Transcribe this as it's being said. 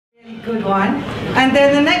good one. And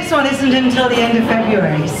then the next one isn't until the end of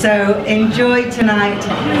February, so enjoy tonight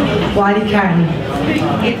while you can.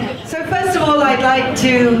 So first of all, I'd like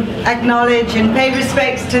to acknowledge and pay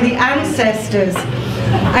respects to the ancestors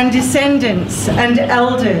and descendants and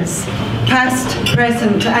elders, past,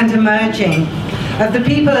 present and emerging, of the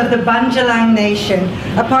people of the Bunjalang Nation,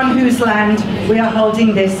 upon whose land we are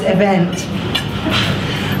holding this event.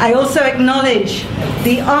 I also acknowledge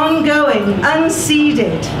the ongoing,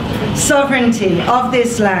 unceded sovereignty of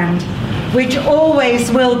this land, which always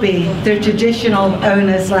will be the traditional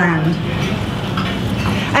owner's land.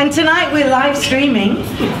 And tonight we're live streaming,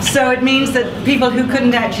 so it means that people who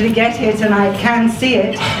couldn't actually get here tonight can see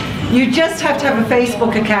it. You just have to have a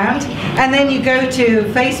Facebook account, and then you go to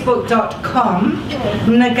facebook.com,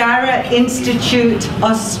 Ngara Institute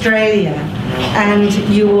Australia, and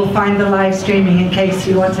you will find the live streaming in case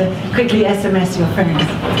you want to quickly SMS your friends.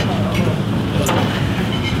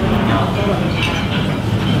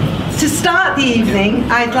 To start the evening,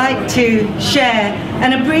 I'd like to share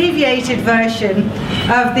an abbreviated version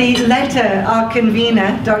of the letter our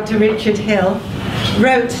convener, Dr. Richard Hill,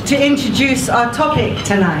 wrote to introduce our topic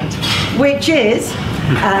tonight, which is,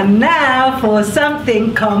 and now for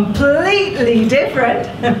something completely different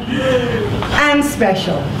and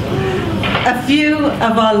special, a few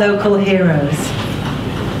of our local heroes.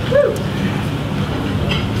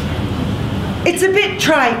 It's a bit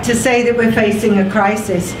trite to say that we're facing a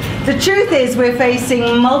crisis. The truth is we're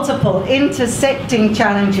facing multiple intersecting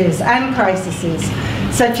challenges and crises,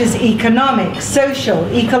 such as economic, social,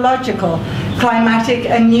 ecological, climatic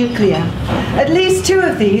and nuclear. At least two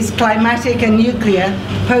of these, climatic and nuclear,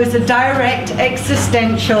 pose a direct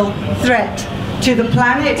existential threat to the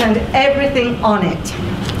planet and everything on it.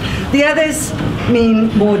 The others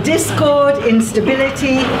mean more discord,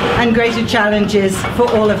 instability, and greater challenges for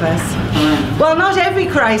all of us. While not every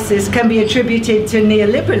crisis can be attributed to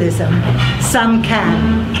neoliberalism, some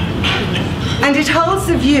can. And it holds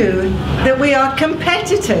the view that we are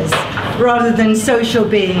competitors rather than social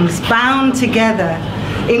beings bound together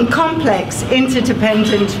in complex,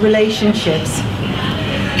 interdependent relationships.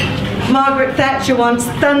 Margaret Thatcher once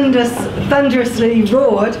thunderously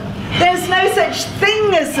roared, "There's no such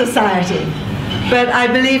thing as society." But I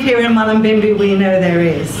believe here in Mullumbimby we know there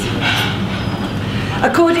is.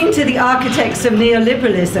 According to the architects of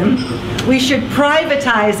neoliberalism, we should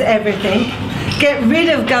privatize everything, get rid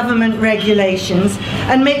of government regulations,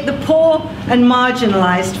 and make the poor and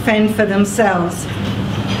marginalized fend for themselves.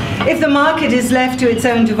 If the market is left to its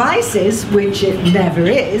own devices, which it never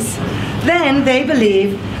is, then they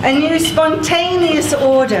believe a new spontaneous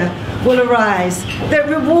order will arise that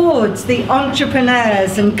rewards the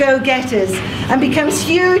entrepreneurs and go-getters and becomes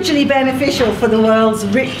hugely beneficial for the world's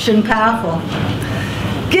rich and powerful.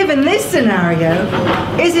 Given this scenario,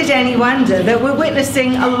 is it any wonder that we're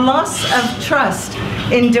witnessing a loss of trust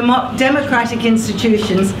in democratic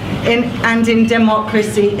institutions and in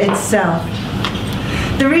democracy itself?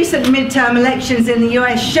 The recent midterm elections in the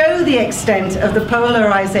US show the extent of the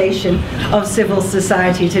polarization of civil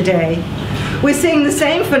society today. We're seeing the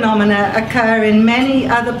same phenomena occur in many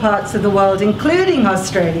other parts of the world, including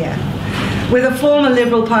Australia, with a former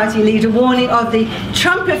Liberal Party leader warning of the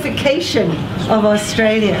Trumpification of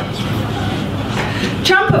Australia.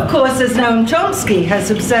 Trump, of course, as Noam Chomsky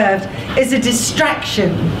has observed, is a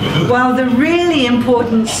distraction, while the really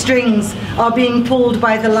important strings are being pulled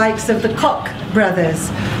by the likes of the Koch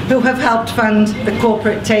brothers, who have helped fund the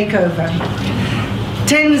corporate takeover.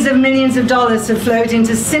 Tens of millions of dollars have flowed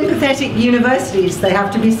into sympathetic universities, they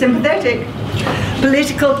have to be sympathetic,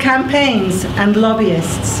 political campaigns and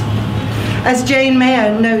lobbyists. As Jane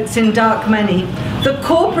Mayer notes in Dark Money, the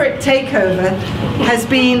corporate takeover has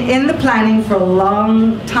been in the planning for a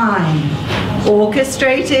long time,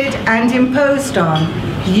 orchestrated and imposed on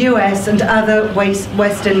US and other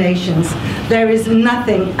Western nations. There is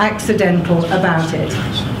nothing accidental about it.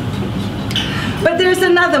 But there's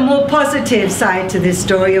another more positive side to this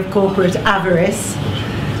story of corporate avarice.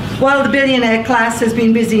 While the billionaire class has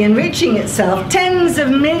been busy enriching itself, tens of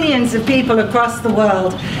millions of people across the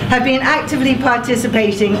world have been actively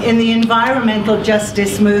participating in the environmental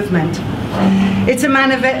justice movement. It's a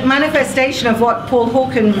manifestation of what Paul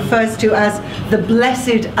Hawken refers to as the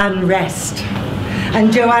blessed unrest,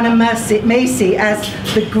 and Joanna Macy as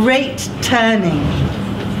the great turning.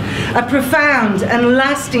 A profound and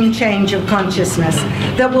lasting change of consciousness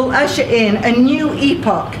that will usher in a new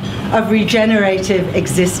epoch of regenerative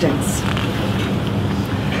existence.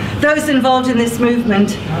 Those involved in this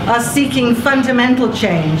movement are seeking fundamental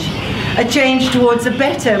change, a change towards a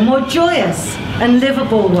better, more joyous and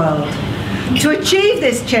livable world, To achieve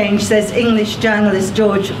this change, says English journalist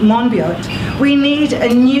George Monbiot, we need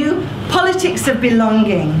a new politics of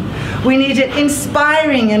belonging. We need an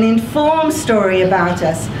inspiring and informed story about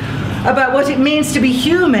us, about what it means to be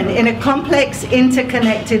human in a complex,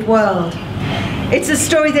 interconnected world. It's a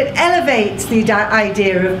story that elevates the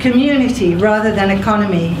idea of community rather than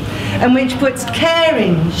economy, and which puts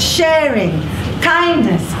caring, sharing,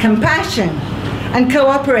 kindness, compassion, and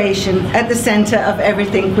cooperation at the center of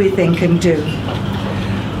everything we think and do.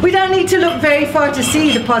 We don't need to look very far to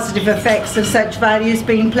see the positive effects of such values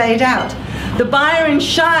being played out. The Byron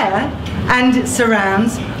Shire and its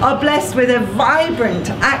surrounds are blessed with a vibrant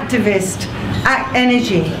activist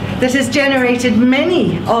energy that has generated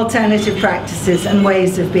many alternative practices and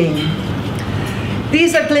ways of being.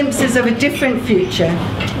 These are glimpses of a different future.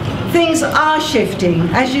 Things are shifting,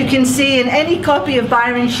 as you can see in any copy of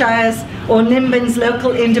Byron Shire's or Nimbin's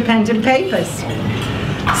local independent papers.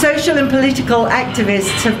 Social and political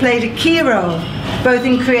activists have played a key role, both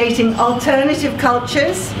in creating alternative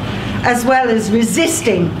cultures as well as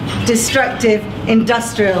resisting destructive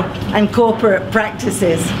industrial and corporate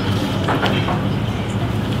practices.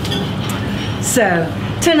 So,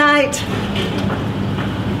 tonight,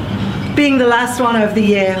 being the last one of the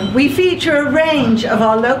year, we feature a range of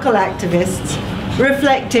our local activists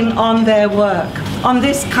reflecting on their work on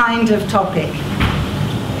this kind of topic.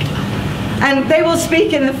 And they will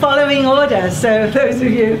speak in the following order, so those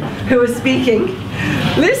of you who are speaking,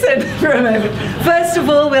 listen for a moment. First of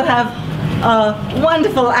all, we'll have our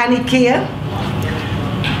wonderful Annie Kia,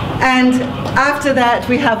 and after that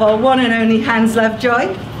we have our one and only Hans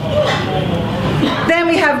Lovejoy. Then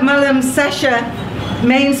we have Mullum Sasha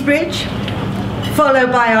Mainsbridge,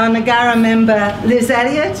 followed by our Ngara member Liz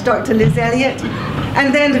Elliott, Dr. Liz Elliott,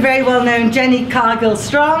 and then the very well-known Jenny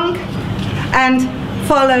Cargill-Strong, and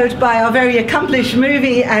followed by our very accomplished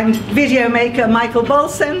movie and video maker Michael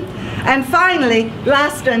Bolson, and finally,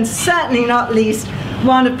 last and certainly not least,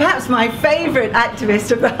 one of perhaps my favorite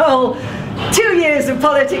activists of the whole 2 years of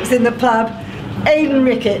politics in the pub, Aidan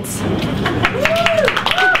Ricketts.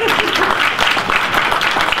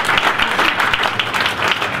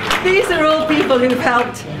 These are all people who've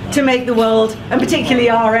helped to make the world, and particularly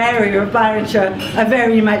our area of Byronshire, a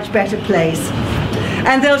very much better place.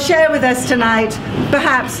 And they'll share with us tonight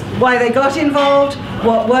perhaps why they got involved,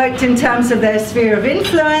 what worked in terms of their sphere of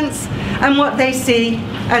influence, and what they see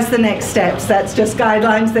as the next steps. That's just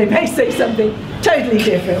guidelines. They may say something totally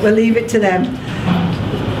different. We'll leave it to them.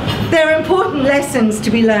 There are important lessons to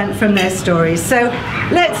be learned from their stories. So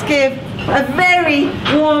let's give a very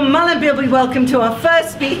warm Mullumbimby welcome to our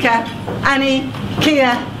first speaker, Annie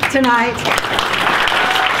Kia, tonight.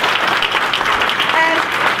 And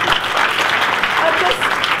I'll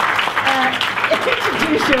just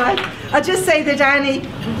introduce you. I'll just say that Annie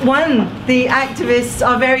won the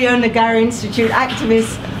our very own Ngara Institute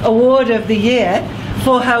Activist Award of the Year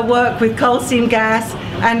for her work with coal seam gas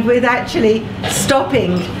and with actually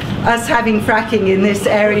stopping us having fracking in this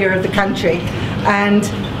area of the country. And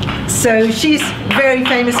so she's very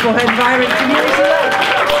famous for her environment community work.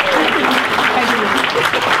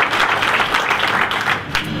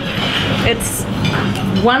 It's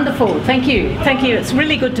wonderful. Thank you. Thank you. It's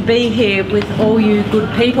really good to be here with all you good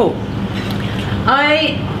people.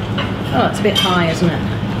 Oh, it's a bit high, isn't it?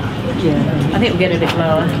 Yeah. I think we'll get it a bit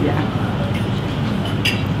lower. Yeah.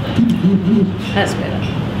 That's better.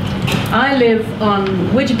 I live on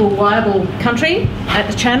Widjabul-Wyable country at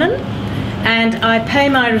the Channon, and I pay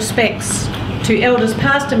my respects to elders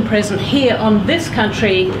past and present here on this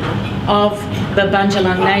country of the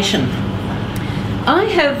Bundjalung Nation. I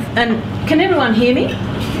have can everyone hear me?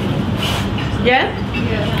 Yeah?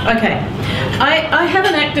 Yeah. Okay. I have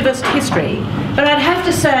an activist history, but I'd have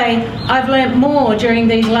to say I've learnt more during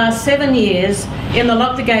these last 7 years in the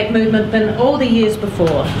Lock the Gate movement than all the years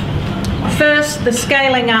before. First, the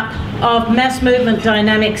scaling up of mass movement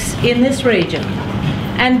dynamics in this region.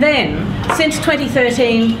 And then, since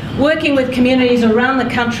 2013, working with communities around the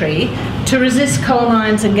country to resist coal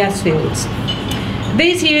mines and gas fields.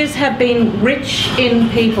 These years have been rich in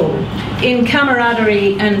people, in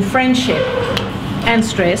camaraderie and friendship, and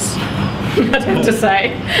stress, I'd have to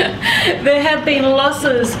say. There have been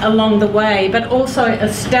losses along the way, but also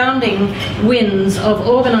astounding wins of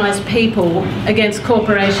organised people against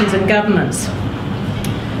corporations and governments.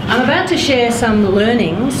 I'm about to share some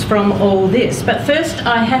learnings from all this, but first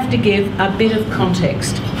I have to give a bit of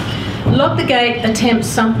context. Lock the Gate attempts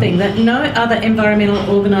something that no other environmental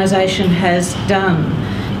organisation has done,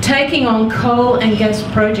 taking on coal and gas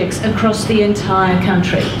projects across the entire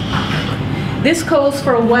country. This calls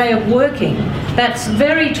for a way of working that's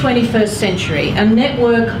very 21st century, a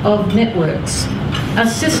network of networks, a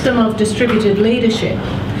system of distributed leadership.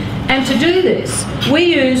 And to do this, we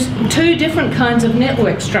use two different kinds of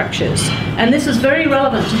network structures, and this is very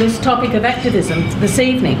relevant to this topic of activism this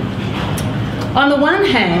evening. On the one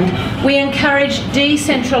hand, we encourage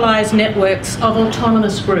decentralised networks of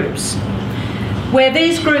autonomous groups. Where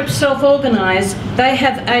these groups self-organise, they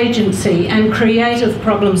have agency and creative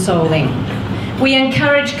problem solving. We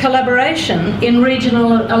encourage collaboration in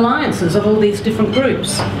regional alliances of all these different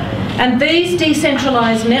groups. And these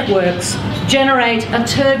decentralised networks generate a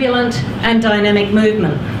turbulent and dynamic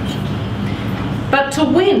movement. But to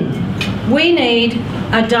win, we need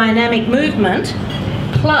a dynamic movement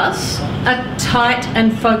plus a tight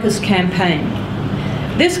and focused campaign.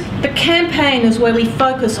 The campaign is where we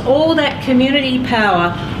focus all that community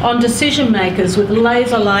power on decision makers with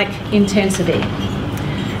laser-like intensity.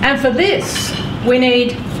 And for this, we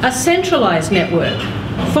need a centralised network.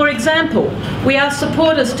 For example, we ask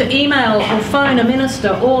supporters to email or phone a minister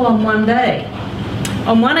all on one day.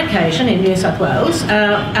 On one occasion in New South Wales,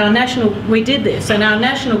 we did this, and our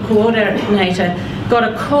national coordinator got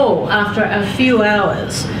a call after a few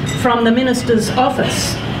hours from the minister's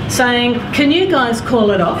office saying, can you guys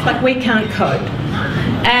call it off? Like, we can't cope.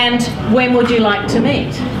 And when would you like to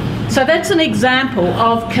meet? So that's an example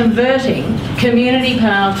of converting community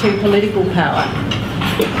power to political power.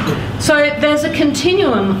 So there's a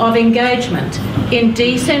continuum of engagement. In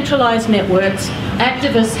decentralised networks,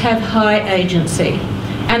 activists have high agency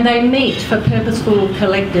and they meet for purposeful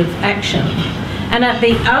collective action. And at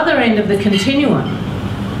the other end of the continuum,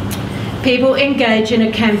 people engage in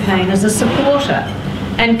a campaign as a supporter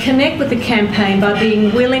and connect with the campaign by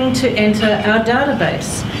being willing to enter our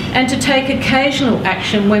database and to take occasional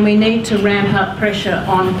action when we need to ramp up pressure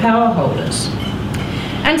on power holders.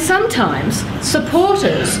 And sometimes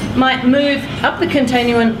supporters might move up the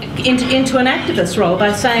continuum into an activist role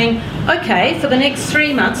by saying, okay, for the next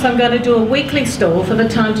 3 months I'm going to do a weekly stall for the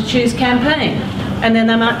Time to Choose campaign, and then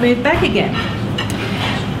they might move back again.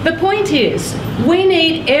 The point is, we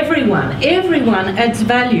need everyone. Everyone adds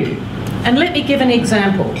value. And let me give an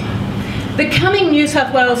example. The coming New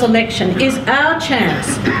South Wales election is our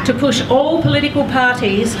chance to push all political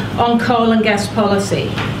parties on coal and gas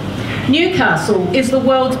policy. Newcastle is the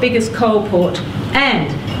world's biggest coal port,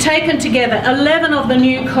 and taken together, 11 of the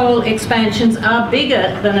new coal expansions are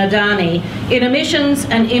bigger than Adani in emissions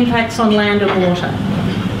and impacts on land and water.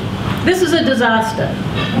 This is a disaster.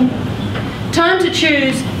 Time to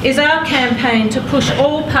Choose is our campaign to push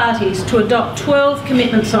all parties to adopt 12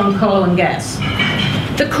 commitments on coal and gas.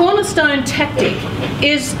 The cornerstone tactic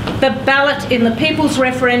is the ballot in the people's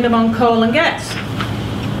referendum on coal and gas.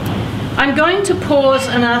 I'm going to pause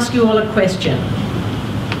and ask you all a question.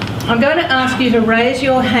 I'm going to ask you to raise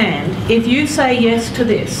your hand if you say yes to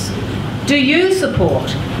this. Do you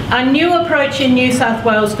support a new approach in New South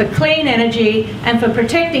Wales for clean energy and for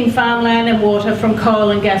protecting farmland and water from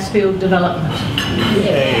coal and gas field development?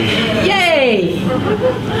 Yay! Yay!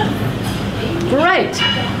 Great.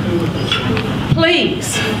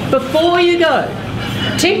 Please, before you go,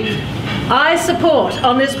 tick I support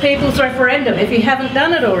on this people's referendum if you haven't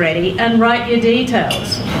done it already, and write your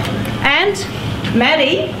details. And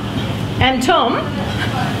Maddie and Tom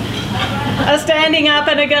are standing up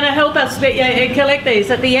and are going to help us collect these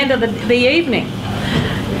at the end of the evening.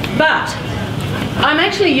 But I'm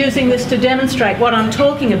actually using this to demonstrate what I'm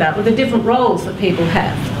talking about with the different roles that people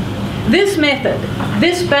have. This method,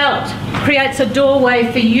 this ballot, creates a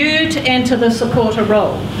doorway for you to enter the supporter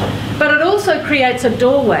role. But it also creates a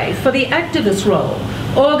doorway for the activist role,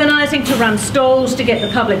 organising to run stalls to get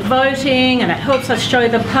the public voting, and it helps us show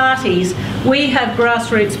the parties we have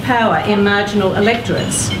grassroots power in marginal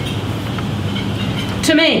electorates.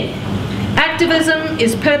 To me, activism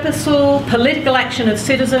is purposeful, political action of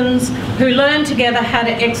citizens who learn together how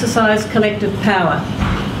to exercise collective power.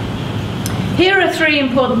 Here are 3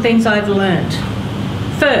 important things I've learned.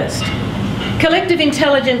 First, collective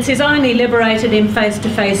intelligence is only liberated in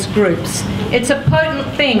face-to-face groups. It's a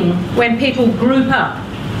potent thing when people group up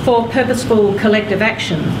for purposeful collective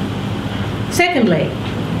action. Secondly,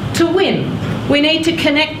 to win, we need to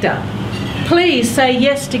connect up. Please say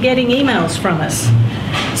yes to getting emails from us.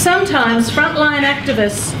 Sometimes frontline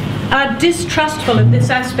activists are distrustful of this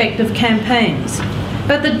aspect of campaigns,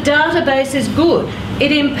 but the database is good.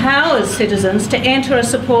 It empowers citizens to enter a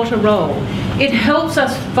supporter role. It helps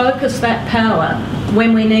us focus that power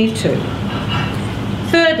when we need to.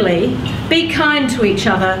 Thirdly, be kind to each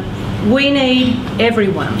other. We need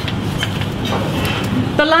everyone.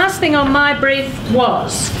 The last thing on my brief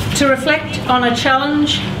was to reflect on a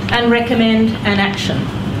challenge and recommend an action.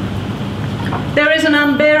 There is an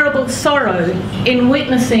unbearable sorrow in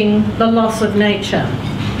witnessing the loss of nature.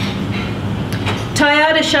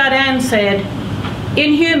 Teilhard de Chardin said,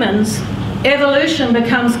 "In humans, evolution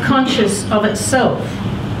becomes conscious of itself."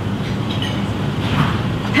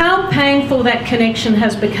 How painful that connection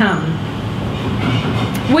has become.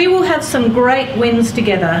 We will have some great wins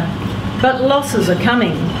together, but losses are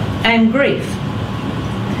coming, and grief.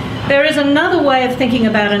 There is another way of thinking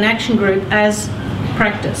about an action group as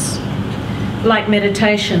practice, like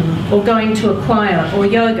meditation or going to a choir or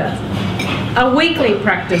yoga. A weekly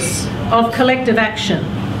practice of collective action,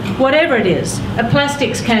 whatever it is, a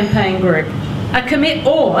plastics campaign group, a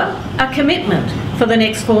commitment for the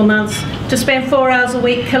next 4 months to spend 4 hours a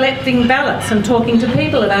week collecting ballots and talking to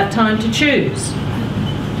people about time to choose.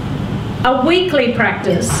 A weekly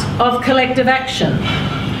practice of collective action.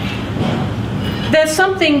 There's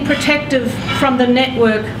something protective from the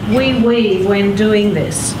network we weave when doing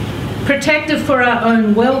this. Protective for our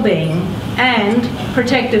own well-being and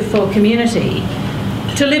protective for community.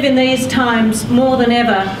 To live in these times more than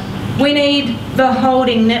ever, we need the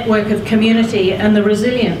holding network of community and the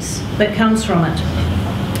resilience that comes from it.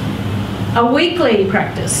 A weekly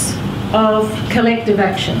practice of collective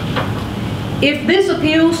action. If this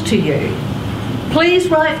appeals to you, please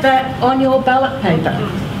write that on your ballot paper.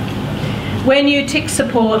 When you tick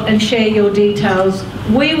support and share your details,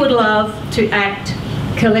 we would love to act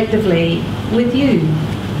collectively with you.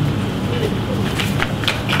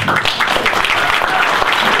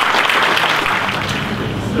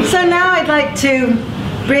 So now I'd like to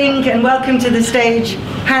bring and welcome to the stage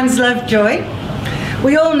Hans Lovejoy.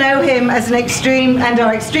 We all know him as an extreme and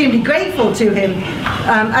are extremely grateful to him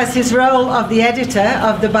as his role of the editor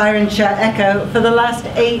of the Byronshire Echo for the last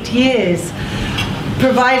 8 years,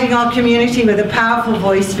 providing our community with a powerful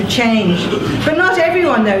voice for change. But not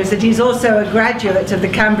everyone knows that he's also a graduate of the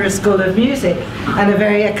Canberra School of Music and a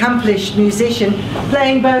very accomplished musician,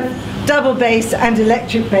 playing both double bass and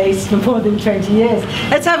electric bass for more than 20 years.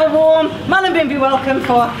 Let's have a warm Mullumbimby welcome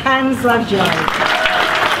for Hans Lovejoy.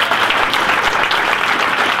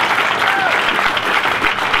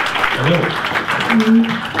 Hello.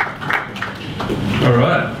 All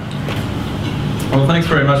right. Well, thanks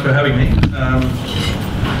very much for having me.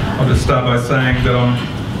 I'll just start by saying that I'm...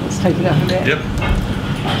 Let's take it up a bit. Yep.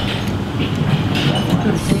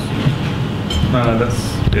 No, that's...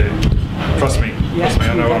 Yeah. Trust me. Trust me,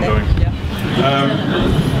 I know what I'm doing.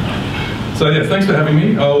 So yeah, thanks for having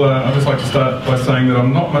me. I'd just like to start by saying that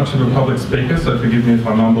I'm not much of a public speaker, so forgive me if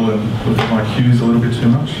I mumble and look at my cues a little bit too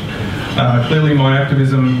much. Clearly my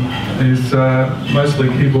activism is mostly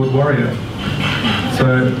keyboard warrior.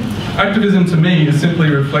 So activism to me is simply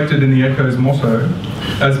reflected in the Echo's motto,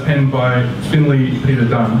 as penned by Finlay Peter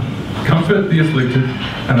Dunn: comfort the afflicted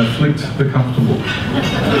and afflict the comfortable.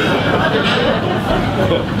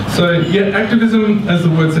 So yeah, activism, as the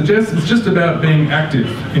word suggests, is just about being active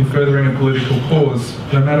in furthering a political cause,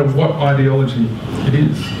 no matter what ideology it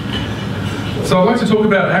is. So I'd like to talk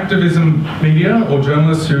about activism media, or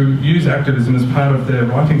journalists who use activism as part of their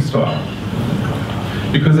writing style.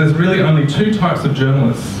 Because there's really only 2 types of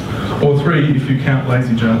journalists, or 3 if you count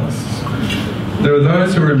lazy journalists. There are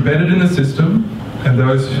those who are embedded in the system, and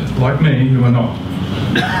those, like me, who are not.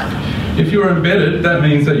 If you are embedded, that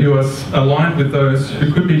means that you are aligned with those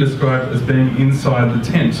who could be described as being inside the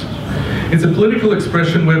tent. It's a political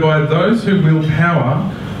expression whereby those who wield power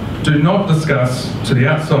do not discuss to the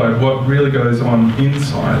outside what really goes on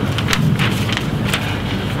inside.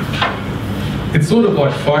 It's sort of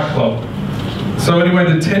like Fight Club. So anyway,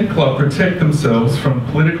 the Tent Club protect themselves from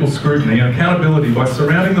political scrutiny and accountability by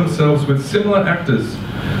surrounding themselves with similar actors.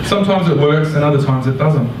 Sometimes it works and other times it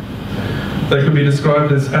doesn't. They could be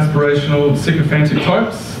described as aspirational, sycophantic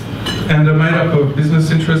types and are made up of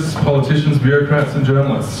business interests, politicians, bureaucrats and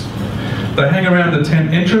journalists. They hang around the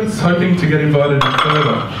tent entrance hoping to get invited in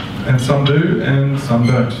further. And some do, and some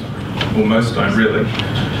don't. Well, most don't, really.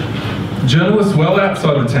 Journalists well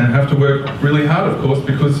outside the tent have to work really hard, of course,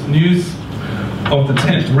 because news of the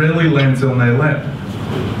tent rarely lands on their lap.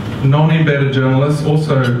 Non-embedded journalists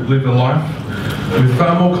also live a life with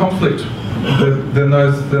far more conflict than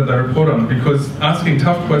those that they report on, because asking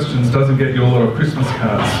tough questions doesn't get you a lot of Christmas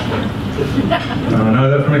cards. I know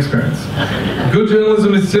that from experience. Good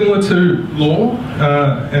journalism is similar to law,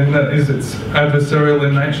 and that is it's adversarial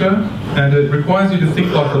in nature, and it requires you to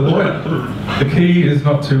think like a lawyer. The key is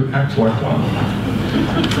not to act like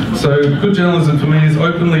one. So good journalism for me is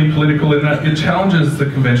openly political in that it challenges the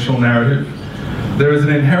conventional narrative. There is an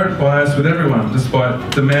inherent bias with everyone,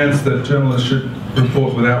 despite demands that journalists should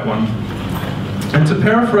report without one. And to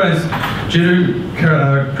paraphrase Jiddu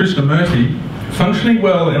Krishnamurti, Functioning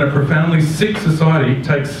well in a profoundly sick society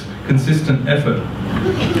takes consistent effort.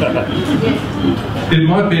 It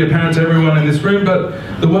might be apparent to everyone in this room,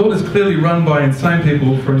 but the world is clearly run by insane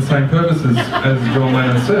people for insane purposes, as John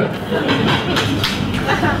Lennon said.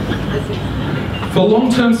 For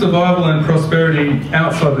long-term survival and prosperity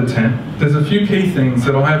outside the tent, there's a few key things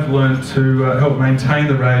that I have learned to help maintain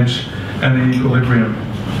the rage and the equilibrium.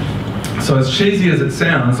 So as cheesy as it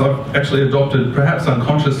sounds, I've actually adopted, perhaps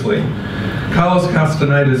unconsciously, Carlos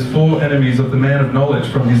Castaneda's 4 Enemies of the Man of Knowledge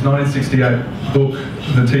from his 1968 book,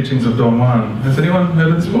 The Teachings of Don Juan. Has anyone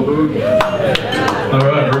heard of this book? All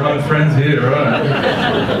right, we're among friends here, all right.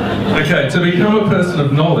 Okay, to become a person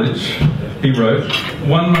of knowledge, he wrote,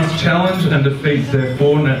 one must challenge and defeat their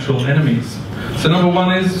 4 natural enemies. So number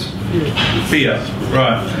 1 is fear,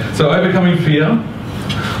 right. So overcoming fear.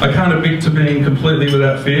 I can't admit to being completely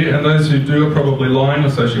without fear, and those who do are probably lying or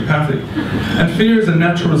sociopathic. And fear is a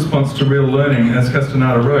natural response to real learning, as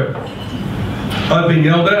Castaneda wrote. I've been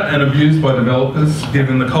yelled at and abused by developers,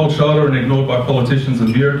 given the cold shoulder and ignored by politicians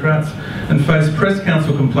and bureaucrats, and faced press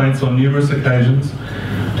council complaints on numerous occasions,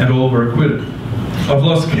 and all were acquitted. I've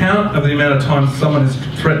lost count of the amount of times someone has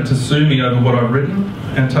threatened to sue me over what I've written,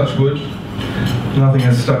 and touch wood, nothing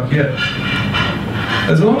has stuck yet.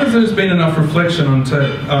 As long as there's been enough reflection onto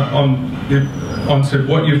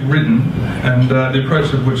what you've written and the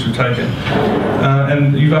approach of which you've taken,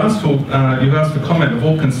 and you've asked for comment of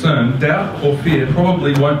all concerned, doubt or fear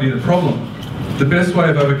probably won't be the problem. The best way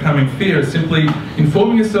of overcoming fear is simply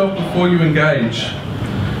informing yourself before you engage.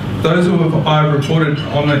 Those who I've reported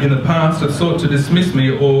on in the past have sought to dismiss me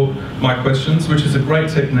or my questions, which is a great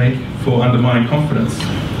technique for undermining confidence.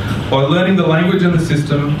 By learning the language and the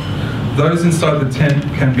system, those inside the tent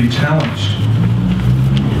can be challenged.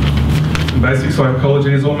 Basic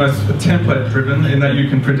psychology is almost template driven in that you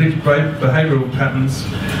can predict behavioural patterns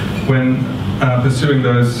when pursuing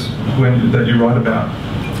those that you write about.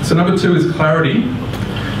 So number 2 is clarity,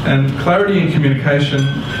 and clarity in communication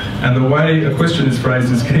and the way a question is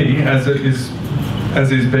phrased is key, as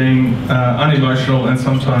is being unemotional and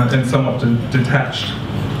somewhat detached.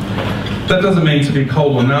 That doesn't mean to be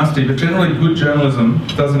cold or nasty, but generally good journalism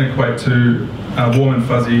doesn't equate to warm and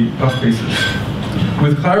fuzzy puff pieces.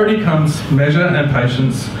 With clarity comes measure and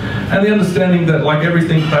patience, and the understanding that, like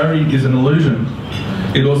everything, clarity is an illusion.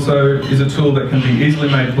 It also is a tool that can be easily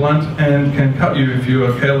made blunt and can cut you if you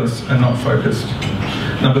are careless and not focused.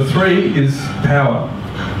 Number 3 is power.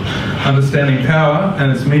 Understanding power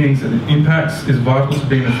and its meanings and impacts is vital to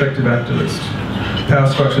being an effective activist. Power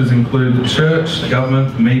structures include the church, the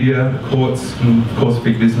government, the media, the courts, and of course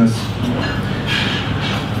big business.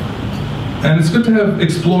 And it's good to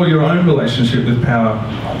explore your own relationship with power.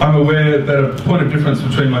 I'm aware that a point of difference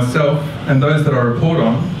between myself and those that I report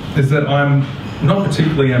on is that I'm not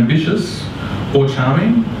particularly ambitious or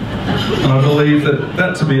charming, and I believe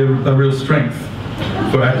that to be a real strength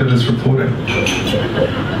for activist reporting.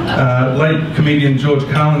 Late comedian George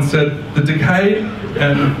Carlin said, "The decay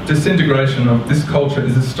and disintegration of this culture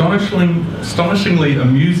is astonishingly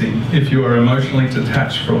amusing if you are emotionally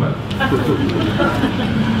detached from it."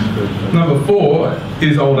 Number 4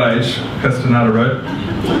 is old age, Castaneda wrote,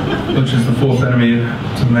 which is the 4th enemy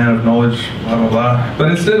to the man of knowledge, blah blah blah. But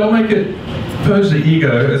instead I'll make it purge the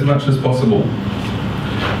ego as much as possible.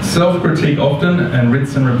 Self-critique often and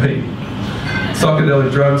rinse and repeat.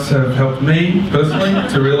 Psychedelic drugs have helped me personally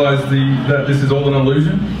to realise that this is all an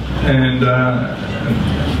illusion and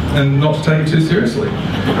not to take it too seriously.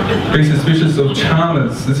 Be suspicious of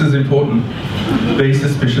charmers. This is important. Be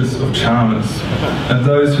suspicious of charmers and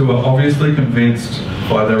those who are obviously convinced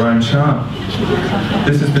by their own charm.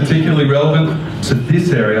 This is particularly relevant to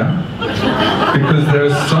this area because there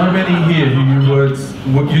are so many here who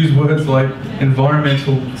use words like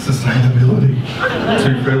environmental sustainability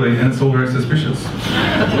too freely, and it's all very suspicious.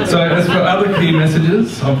 So as for other key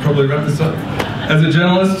messages, I'll probably wrap this up. As a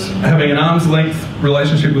journalist, having an arm's length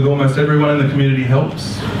relationship with almost everyone in the community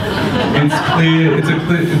helps.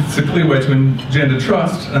 It's a clear way to engender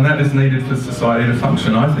trust, and that is needed for society to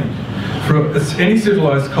function, I think. For any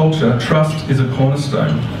civilised culture, trust is a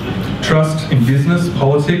cornerstone. Trust in business,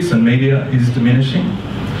 politics and media is diminishing.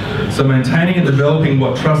 So maintaining and developing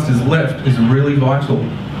what trust is left is really vital.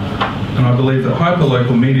 And I believe that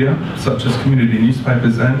hyper-local media, such as community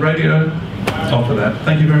newspapers and radio, offer that.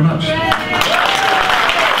 Thank you very much.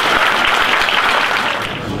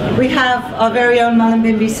 We have our very own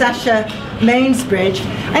Mullumbimby Sasha Mainsbridge,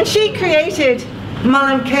 and she created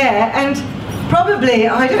Mullum Care, and probably,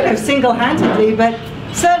 I don't know, single-handedly, but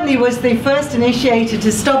certainly was the first initiator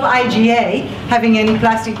to stop IGA having any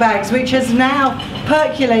plastic bags, which has now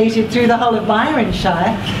percolated through the whole of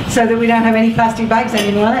Byronshire so that we don't have any plastic bags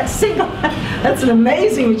anymore. That's an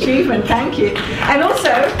amazing achievement, thank you. And also,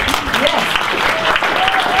 yes.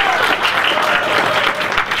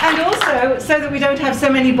 And also, so that we don't have so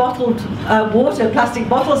many bottled water, plastic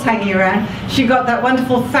bottles hanging around, she got that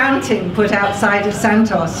wonderful fountain put outside of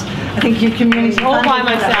Santos. I think you community all by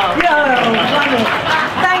myself. Yeah, wonderful.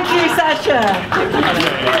 Thank you, Sasha.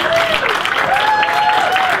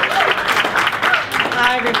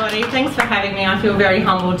 Hi everybody, thanks for having me. I feel very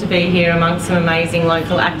humbled to be here amongst some amazing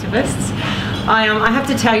local activists. I have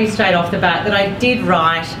to tell you straight off the bat that I did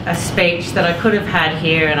write a speech that I could have had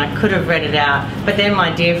here and I could have read it out, but then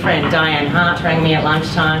my dear friend Diane Hart rang me at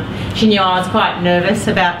lunchtime. She knew I was quite nervous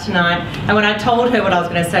about tonight, and when I told her what I was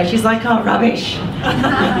going to say, she's like, oh rubbish.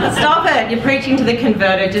 Stop it, you're preaching to the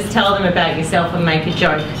converted, just tell them about yourself and make a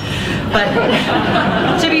joke. But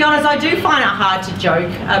to be honest, I do find it hard to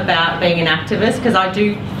joke about being an activist because I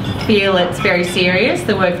do feel it's very serious,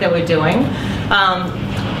 the work that we're doing.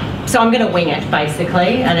 So I'm going to wing it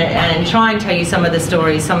basically and try and tell you some of the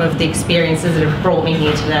stories, some of the experiences that have brought me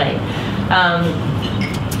here today.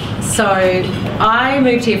 So I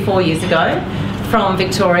moved here 4 years ago from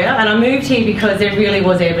Victoria, and I moved here because there really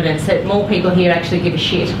was evidence that more people here actually give a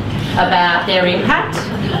shit about their impact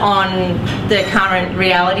on the current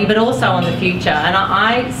reality but also on the future, and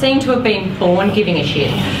I seem to have been born giving a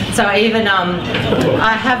shit. So even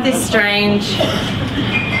I have this strange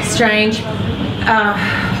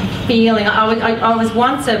feeling. I was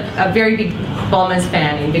once a very big Bombers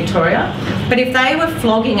fan in Victoria, but if they were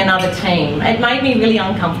flogging another team, it made me really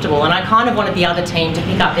uncomfortable, and I kind of wanted the other team to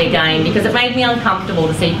pick up their game because it made me uncomfortable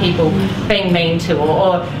to see people being mean to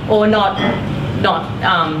or not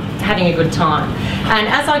having a good time. And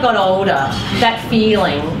as I got older, that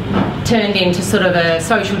feeling turned into sort of a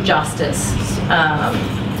social justice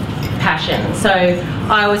passion. So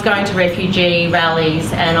I was going to refugee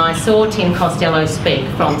rallies and I saw Tim Costello speak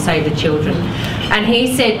from Save the Children, and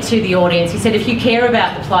he said to the audience, he said, if you care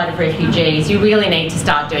about the plight of refugees, you really need to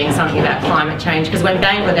start doing something about climate change, because when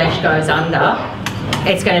Bangladesh goes under,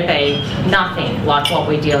 it's going to be nothing like what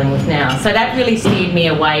we're dealing with now. So that really steered me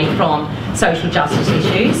away from social justice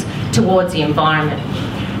issues towards the environment.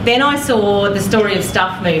 Then I saw the Story of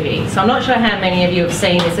Stuff movie. So I'm not sure how many of you have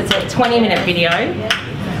seen this. It's a 20-minute video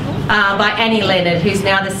by Annie Leonard, who's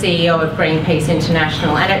now the CEO of Greenpeace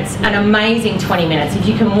International, and it's an amazing 20 minutes. If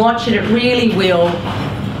you can watch it, it really will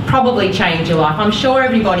probably change your life. I'm sure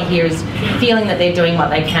everybody here is feeling that they're doing what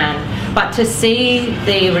they can, but to see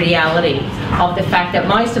the reality of the fact that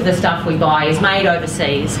most of the stuff we buy is made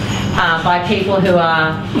overseas by people who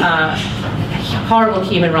are horrible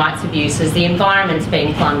human rights abuses, the environment's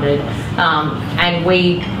being plundered, and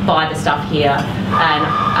we buy the stuff here. And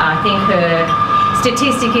I think her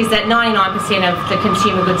statistic is that 99% of the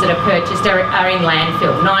consumer goods that are purchased are in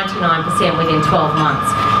landfill, 99% within 12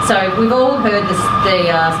 months. So we've all heard the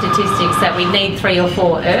statistics that we need 3 or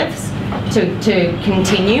 4 Earths to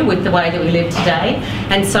continue with the way that we live today.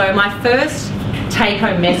 And so my first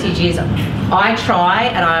take-home message is I try,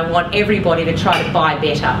 and I want everybody to try to buy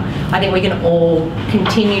better. I think we can all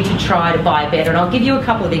continue to try to buy better, and I'll give you a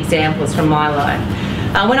couple of examples from my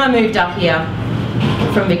life. When I moved up here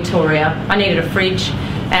from Victoria, I needed a fridge,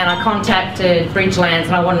 and I contacted Bridgelands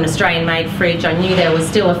and I wanted an Australian-made fridge. I knew there was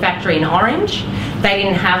still a factory in Orange. They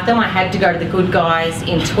didn't have them. I had to go to the good guys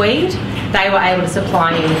in Tweed. They were able to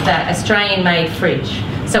supply me with that Australian-made fridge.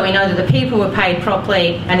 So we know that the people were paid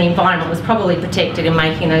properly and the environment was probably protected in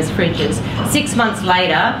making those fridges. 6 months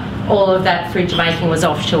later, all of that fridge making was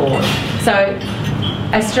offshore. So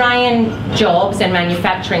Australian jobs and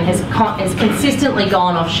manufacturing has consistently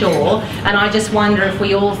gone offshore, and I just wonder if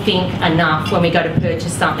we all think enough when we go to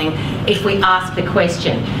purchase something, if we ask the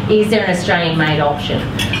question, is there an Australian-made option?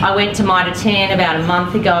 I went to Mitre 10 about a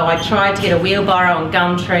month ago. I tried to get a wheelbarrow on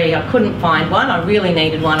Gumtree. I couldn't find one. I really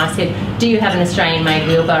needed one. I said, do you have an Australian-made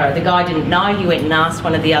wheelbarrow? The guy didn't know. He went and asked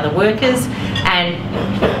one of the other workers, and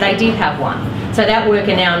they did have one. So that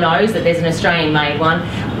worker now knows that there's an Australian-made one.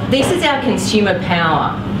 This is our consumer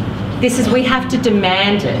power. We have to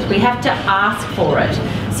demand it. We have to ask for it.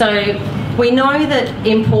 So we know that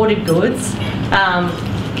imported goods,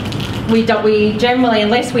 we generally,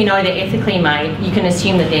 unless we know they're ethically made, you can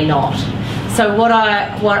assume that they're not. So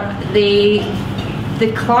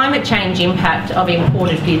the climate change impact of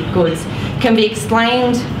imported goods can be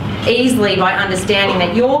explained easily by understanding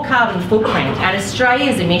that your carbon footprint and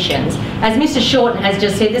Australia's emissions, as Mr Shorten has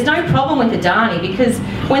just said, there's no problem with Adani because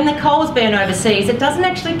when the coal's burn overseas, it doesn't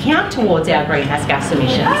actually count towards our greenhouse gas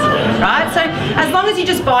emissions, right? So as long as you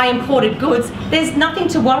just buy imported goods, there's nothing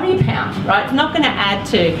to worry about, right? It's not going to add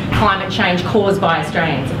to climate change caused by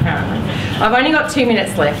Australians, apparently. I've only got 2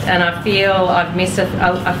 minutes left and I feel I've missed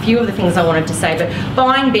a few of the things I wanted to say, but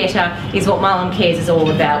buying better is what Mullum Cares is all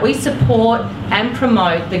about. We support and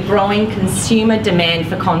promote the growing consumer demand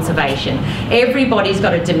for conservation. Everybody's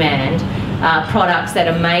got to demand products that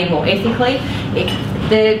are made more ethically.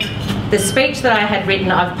 The speech that I had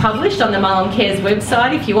written, I've published on the Mullum Cares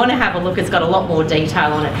website. If you want to have a look, it's got a lot more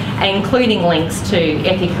detail on it, including links to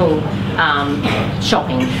ethical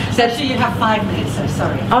shopping. So actually, you have 5 minutes, so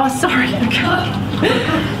sorry. Oh, sorry.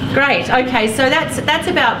 Great. Okay, so that's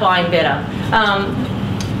about buying better.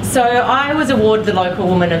 So I was awarded the Local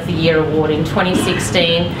Woman of the Year award in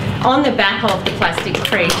 2016 on the back of the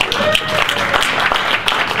plastic-free.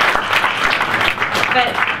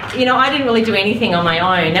 But you know, I didn't really do anything on my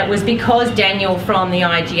own. That was because Daniel from the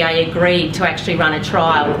IGA agreed to actually run a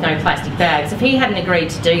trial with no plastic bags. If he hadn't agreed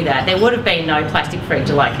to do that, there would have been no Plastic-Free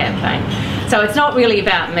July campaign. So it's not really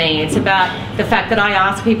about me, it's about the fact that I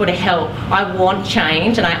ask people to help. I want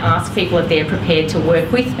change and I ask people if they're prepared to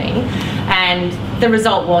work with me. And the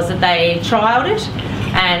result was that they trialled it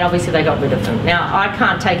and obviously they got rid of them. Now, I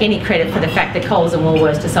can't take any credit for the fact that Coles and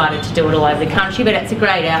Woolworths decided to do it all over the country, but it's a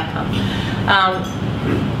great outcome.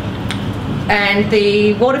 And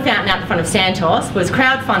the water fountain out the front of Santos was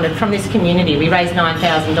crowdfunded from this community. We raised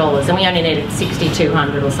 $9,000 and we only needed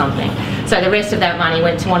 $6,200 or something. So the rest of that money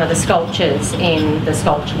went to one of the sculptures in the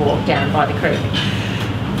sculpture walk down by the creek.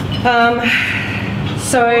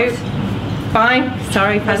 Sorry,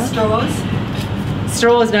 pardon? Straws?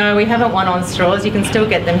 Straws, no, we haven't won on straws. You can still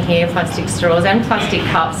get them here, plastic straws and plastic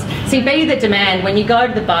cups. See, be the demand. When you go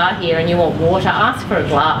to the bar here and you want water, ask for a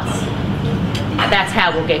glass. That's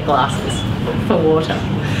how we'll get glasses for water.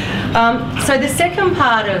 So the second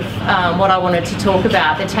part of what I wanted to talk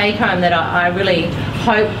about, the take home that I really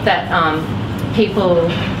hope that people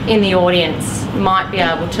in the audience might be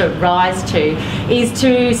able to rise to, is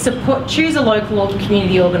to choose a local or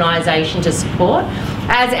community organisation to support.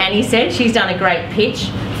 As Annie said, she's done a great pitch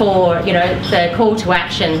for, you know, the call to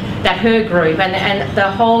action that her group and the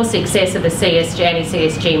whole success of the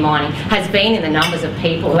CSG mining has been in the numbers of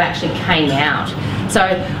people who actually came out. So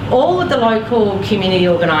all of the local community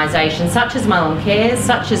organisations, such as Mullum Cares,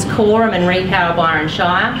 such as Quorum and Repower Byron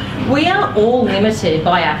Shire, we are all limited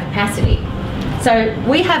by our capacity. So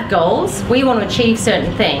we have goals, we want to achieve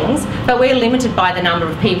certain things, but we're limited by the number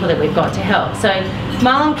of people that we've got to help. So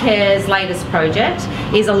Mullum Cares' latest project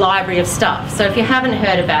is a library of stuff. So if you haven't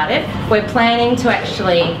heard about it, we're planning to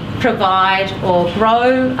actually provide or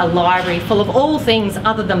grow a library full of all things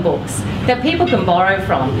other than books that people can borrow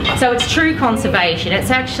from. So it's true conservation. It's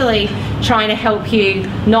actually trying to help you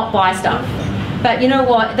not buy stuff. But you know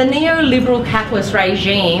what? The neoliberal capitalist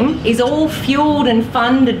regime is all fueled and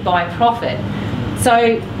funded by profit.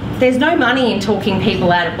 So there's no money in talking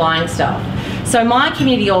people out of buying stuff. So my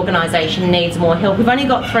community organisation needs more help. We've only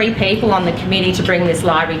got 3 people on the committee to bring this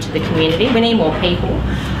library to the community. We need more people.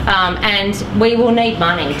 And we will need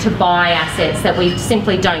money to buy assets that we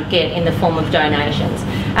simply don't get in the form of donations.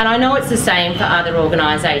 And I know it's the same for other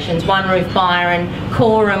organisations, One Roof Byron,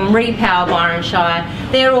 Quorum, Repower Byron Shire.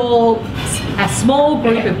 They're all a small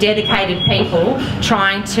group of dedicated people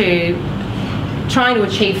trying to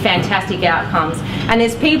achieve fantastic outcomes. And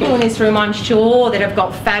there's people in this room, I'm sure, that have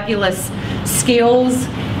got fabulous skills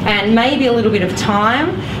and maybe a little bit of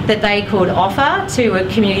time that they could offer to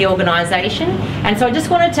a community organisation. And so I just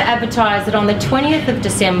wanted to advertise that on the 20th of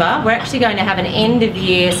December, we're actually going to have an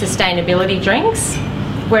end-of-year sustainability drinks,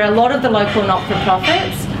 where a lot of the local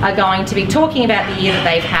not-for-profits are going to be talking about the year that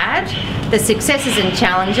they've had, the successes and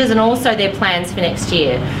challenges, and also their plans for next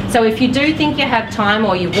year. So if you do think you have time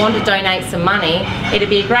or you want to donate some money, it'd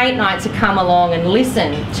be a great night to come along and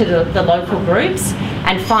listen to the local groups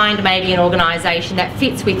and find maybe an organisation that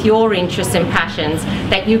fits with your interests and passions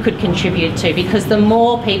that you could contribute to, because the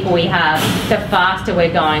more people we have, the faster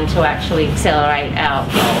we're going to actually accelerate our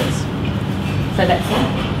goals. So that's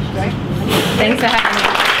it. Great. Thanks for having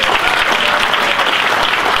me.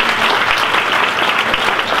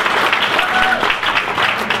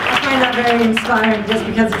 Very inspiring just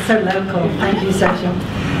because it's so local. Thank you, Sasha.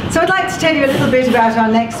 So I'd like to tell you a little bit about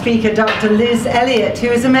our next speaker, Dr. Liz Elliott, who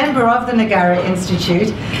is a member of the Ngara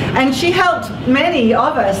Institute, and she helped many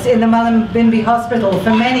of us in the Mullumbimby Hospital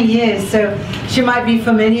for many years, so she might be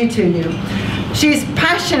familiar to you. She's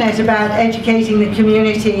passionate about educating the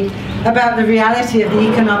community about the reality of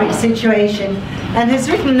the economic situation and has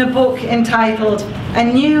written a book entitled A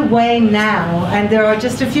New Way Now, and there are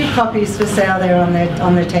just a few copies for sale there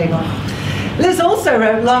on the table. Liz also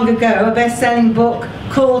wrote long ago a best-selling book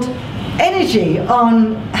called Energy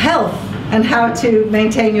on health and how to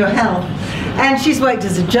maintain your health. And she's worked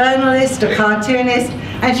as a journalist, a cartoonist,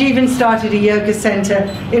 and she even started a yoga center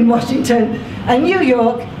in Washington and New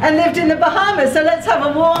York and lived in the Bahamas. So let's have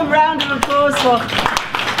a warm round of applause for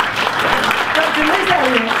Dr. Liz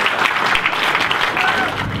Elliott.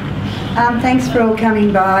 Thanks for all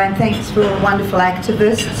coming by, and thanks for all wonderful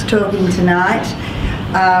activists talking tonight.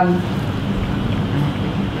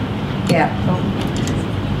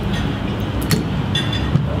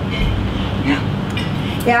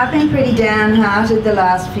 Yeah, I've been pretty downhearted the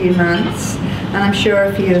last few months, and I'm sure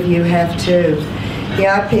a few of you have too. The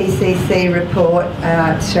IPCC report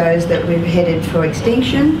shows that we're headed for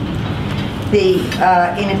extinction. The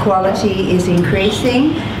inequality is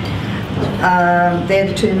increasing. They're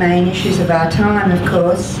the two main issues of our time, of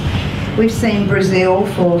course. We've seen Brazil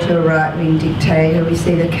fall to a right-wing dictator. We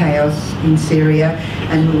see the chaos in Syria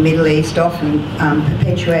and the Middle East, often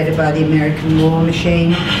perpetuated by the American war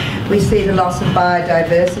machine. We see the loss of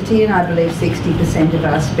biodiversity, and I believe 60% of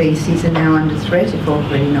our species are now under threat, if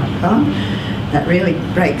already not gone. That really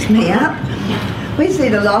breaks me up. We see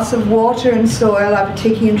the loss of water and soil. I'm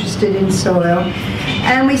particularly interested in soil.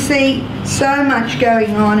 And we see so much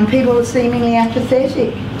going on, and people are seemingly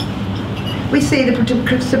apathetic. We see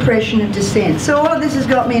the suppression of dissent. So all of this has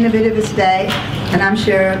got me in a bit of a state, and I'm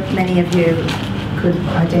sure many of you could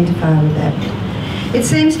identify with that. It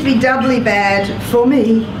seems to be doubly bad for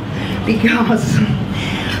me because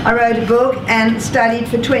I wrote a book and studied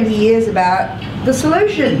for 20 years about the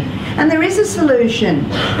solution. And there is a solution,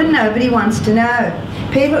 but nobody wants to know.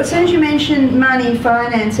 People, as soon as you mention money,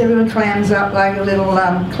 finance, everyone clams up like a little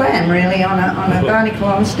clam, really, on a barnacle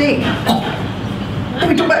on a stick.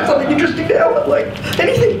 We talk about something interesting now, like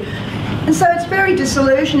anything. And so it's very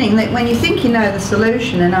disillusioning that when you think you know the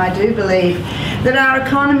solution, and I do believe that our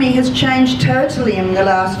economy has changed totally in the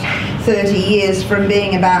last 30 years from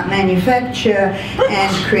being about manufacture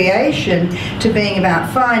and creation to being about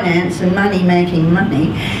finance and money making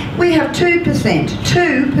money. We have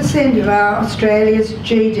 2% of our Australia's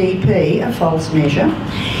GDP, a false measure,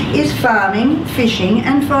 is farming, fishing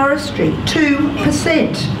and forestry.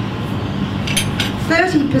 2%.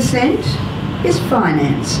 30% is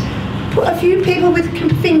finance. Put a few people with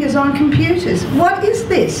fingers on computers. What is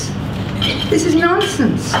this? This is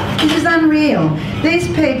nonsense. This is unreal. These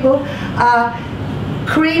people are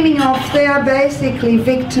creaming off. They are basically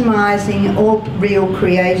victimising all real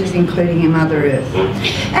creators, including Mother Earth.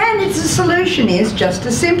 And the solution is just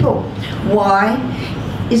as simple. Why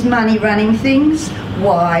is money running things?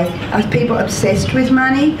 Why are people obsessed with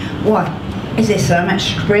money? Why is there so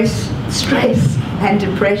much stress and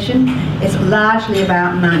depression? It's largely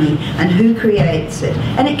about money and who creates it.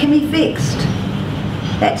 And it can be fixed.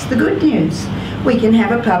 That's the good news. We can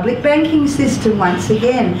have a public banking system once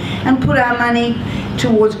again and put our money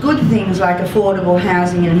towards good things like affordable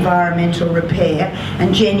housing and environmental repair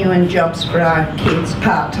and genuine jobs for our kids,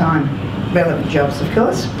 part-time relevant jobs, of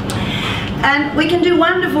course. And we can do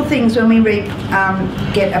wonderful things when we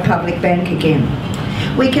get a public bank again.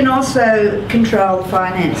 We can also control the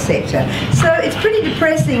finance sector. So it's pretty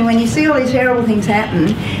depressing when you see all these terrible things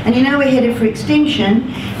happen and you know we're headed for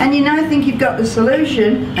extinction and you know think you've got the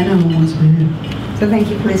solution and no one wants to hear. So thank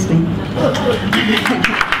you for listening.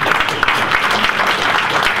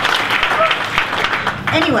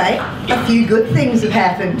 Anyway, a few good things have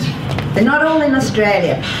happened. They're not all in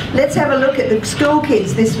Australia. Let's have a look at the school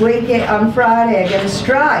kids this week on Friday are going to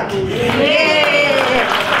strike. Yeah!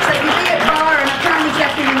 So if you see a bar and I can't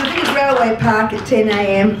exactly in the big railway park at 10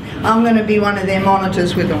 AM, I'm going to be one of their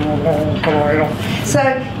monitors with them. So,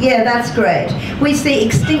 yeah, that's great. We see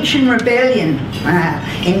Extinction Rebellion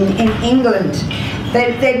in England.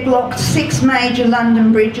 They blocked 6 major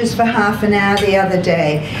London bridges for half an hour the other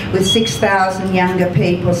day with 6,000 younger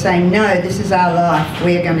people saying, no, this is our life,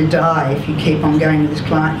 we're going to die if you keep on going with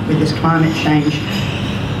this climate change.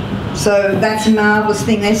 So that's a marvellous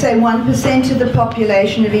thing. They say 1% of the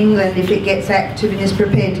population of England, if it gets active and is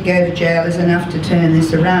prepared to go to jail, is enough to turn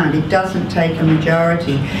this around. It doesn't take a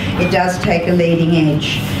majority. It does take a leading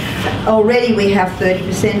edge. Already we have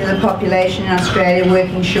 30% of the population in Australia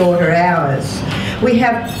working shorter hours. We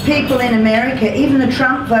have people in America, even the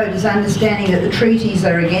Trump voters, understanding that the treaties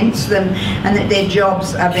are against them and that their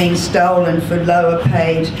jobs are being stolen for lower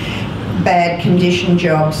paid, bad condition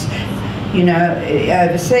jobs. you know,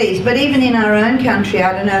 overseas. But even in our own country,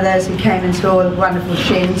 I don't know those who came and saw the wonderful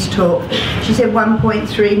Shen's talk. She said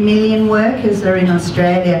 1.3 million workers are in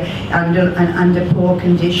Australia under poor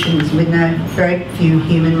conditions with very few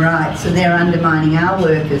human rights, and they're undermining our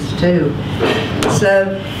workers too.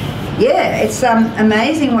 So, yeah, it's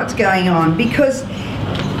amazing what's going on, because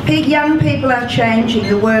young people are changing.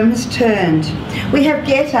 The worm has turned. We have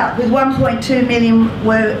Get Up with 1.2 million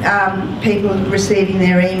people receiving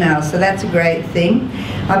their emails, so that's a great thing.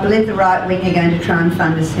 I believe the right wing are going to try and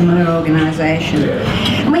fund a similar organisation.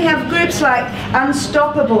 And we have groups like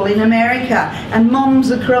Unstoppable in America, and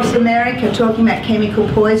moms across America talking about chemical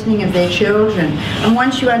poisoning of their children. And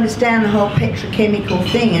once you understand the whole petrochemical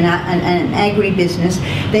thing and agribusiness,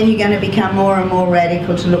 then you're going to become more and more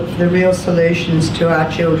radical to look for the real solutions to our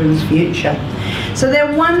children's future. So there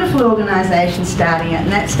are wonderful organisations starting it,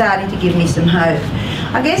 and that's starting to give me some hope.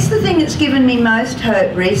 I guess the thing that's given me most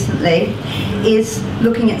hope recently is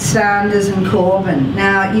looking at Sanders and Corbyn.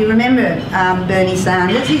 Now, you remember Bernie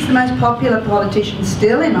Sanders. He's the most popular politician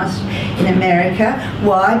still in America.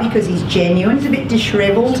 Why? Because he's genuine. He's a bit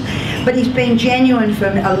disheveled, but he's been genuine for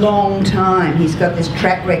a long time. He's got this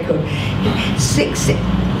track record.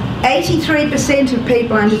 83% of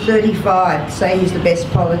people under 35 say he's the best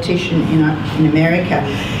politician in America.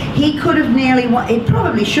 He could have he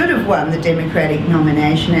probably should have won the Democratic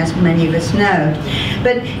nomination, as many of us know.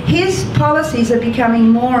 But his policies are becoming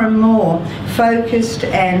more and more focused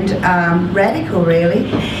and radical,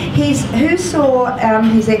 really. Who saw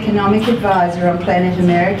his economic advisor on Planet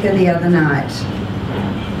America the other night?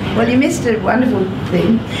 Well, you missed a wonderful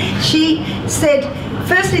thing. She said,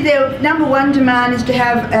 firstly, their number one demand is to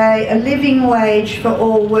have a living wage for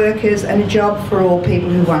all workers and a job for all people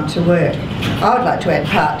who want to work. I would like to add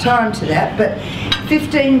part-time to that, but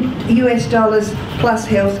 $15 plus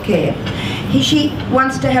health care. She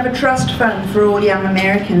wants to have a trust fund for all young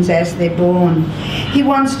Americans as they're born. He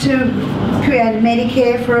wants to create a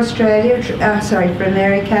Medicare for for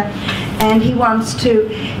America, and he wants to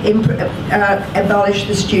abolish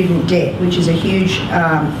the student debt, which is a huge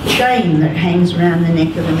chain that hangs around the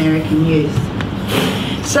neck of American youth.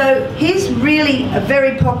 So he's really a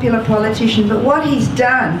very popular politician, but what he's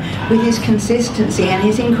done with his consistency and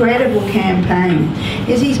his incredible campaign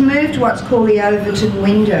is he's moved what's called the Overton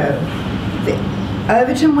window. The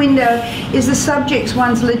Overton window is the subjects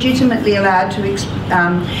one's legitimately allowed to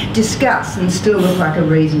discuss and still look like a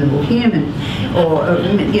reasonable human,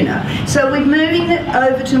 So we're moving the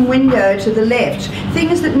Overton window to the left.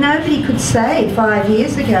 Things that nobody could say 5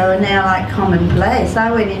 years ago are now like commonplace. I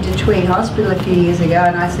went into Tweed Hospital a few years ago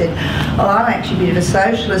and I said, oh, I'm actually a bit of a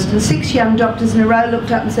socialist, and 6 young doctors in a row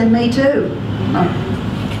looked up and said, me too. Oh.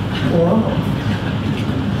 Whoa.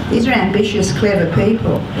 These are ambitious, clever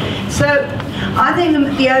people. So I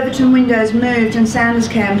think the Overton window's moved, and Sanders'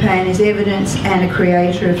 campaign is evidence and a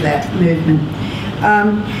creator of that movement.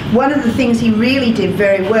 One of the things he really did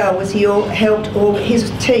very well was he helped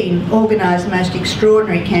his team organise the most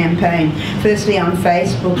extraordinary campaign, firstly on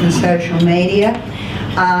Facebook and social media.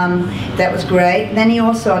 That was great. Then he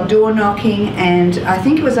also on door knocking, and I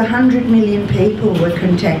think it was 100 million people were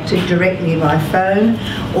contacted directly by phone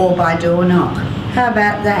or by door knock. How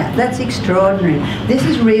about that? That's extraordinary. This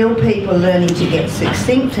is real people learning to get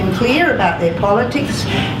succinct and clear about their politics.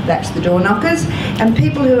 That's the door knockers. And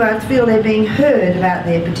people who feel they're being heard about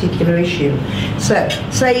their particular issue. So,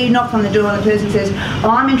 say you knock on the door and the person says, oh,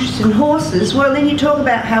 I'm interested in horses. Well, then you talk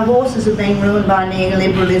about how horses are being ruined by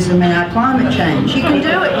neoliberalism and our climate change. You can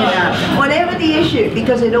do it, whatever the issue,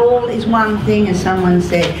 because it all is one thing, as someone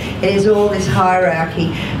said. It is all this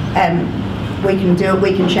hierarchy. We can do it,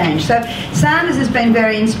 we can change. So Sanders has been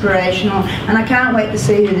very inspirational, and I can't wait to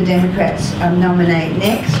see who the Democrats nominate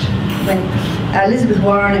next. Elizabeth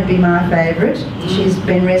Warren would be my favourite. She's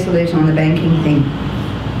been resolute on the banking thing.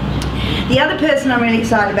 The other person I'm really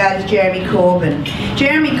excited about is Jeremy Corbyn.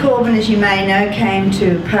 Jeremy Corbyn, as you may know, came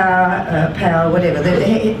to the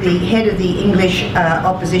head of the English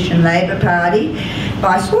opposition Labour Party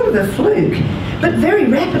by sort of a fluke. But very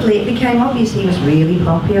rapidly it became obvious he was really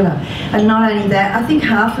popular. And not only that, I think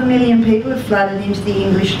 500,000 people have flooded into the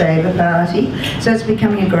English Labour Party, so it's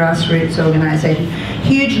becoming a grassroots organisation.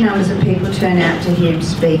 Huge numbers of people turn out to hear him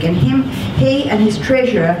speak, and he and his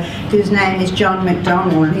treasurer, whose name is John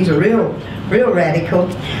McDonnell, and he's a real radical,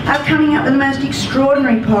 are coming up with the most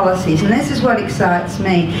extraordinary policies. And this is what excites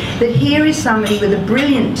me, that here is somebody with a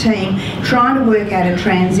brilliant team trying to work out a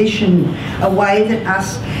transition away that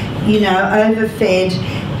us, overfed,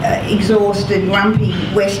 exhausted, grumpy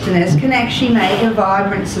Westerners can actually make a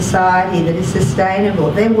vibrant society that is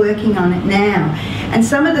sustainable. They're working on it now. And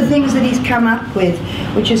some of the things that he's come up with,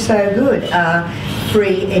 which are so good, are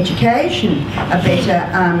free education, a better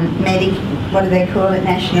what do they call it,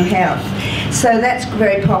 national health. So that's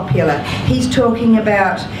very popular. He's talking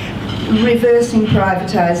about reversing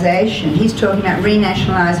privatisation. He's talking about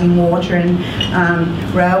renationalising water and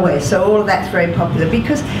railways. So all of that's very popular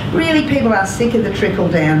because really people are sick of the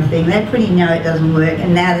trickle-down thing. They pretty know it doesn't work,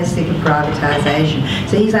 and now they're sick of privatisation.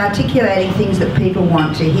 So he's articulating things that people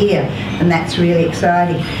want to hear, and that's really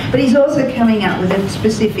exciting. But he's also coming up with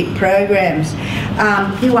specific programs.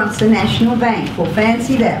 He wants a national bank. Well,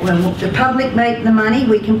 fancy that. When the public make the money,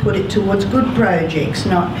 we can put it towards good projects,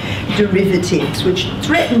 not derivatives, which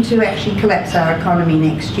threaten to actually collapse our economy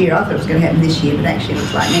next year. I thought it was going to happen this year, but actually it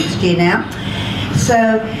looks like next year now.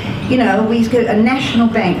 So, you know, we've got a national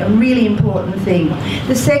bank, a really important thing.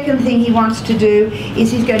 The second thing he wants to do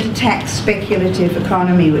is he's going to tax speculative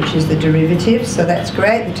economy, which is the derivatives, so that's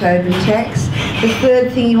great, the Tobin tax. The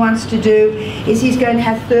third thing he wants to do is he's going to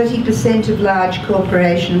have 30% of large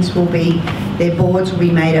corporations will be, their boards will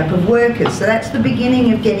be made up of workers. So that's the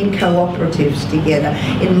beginning of getting cooperatives together,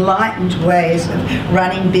 enlightened ways of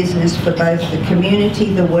running business for both the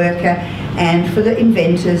community, the worker, and for the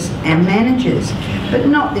inventors and managers. But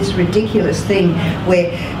not this ridiculous thing where,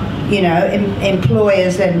 you know,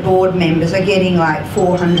 employers and board members are getting like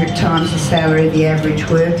 400 times the salary of the average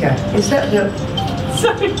worker. Is that the...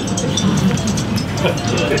 Sorry.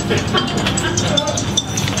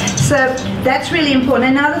 So that's really important.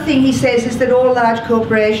 Another thing he says is that all large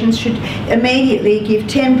corporations should immediately give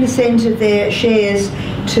 10% of their shares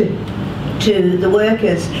to the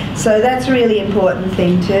workers. So that's a really important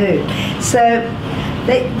thing too. So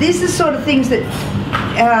this is sort of things that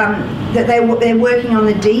they're working on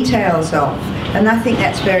the details of, and I think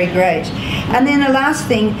that's very great. And then the last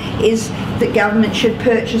thing is that government should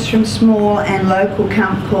purchase from small and local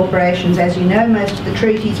corporations. As you know, most of the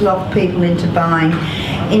treaties lock people into buying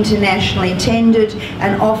internationally tendered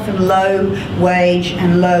and often low wage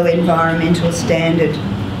and low environmental standard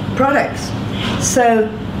products. So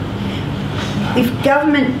if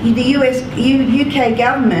government, the UK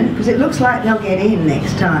government, because it looks like they'll get in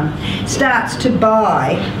next time, starts to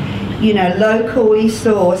buy, you know, locally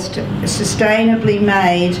sourced, sustainably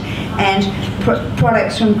made, and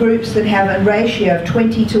products from groups that have a ratio of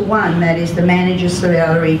 20 to 1, that is the manager's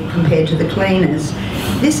salary compared to the cleaners.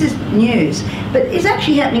 This is news, but it's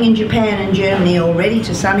actually happening in Japan and Germany already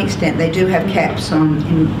to some extent. They do have caps on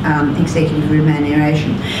executive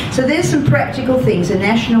remuneration. So there's some practical things: a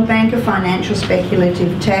national bank, a financial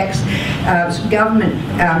speculative tax, government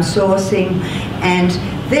sourcing, and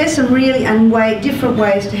there's some really different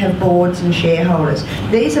ways to have boards and shareholders.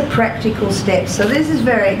 These are practical steps, so this is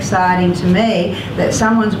very exciting to me that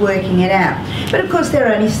someone's working it out. But of course there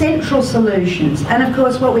are only central solutions, and of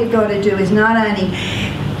course what we've got to do is not only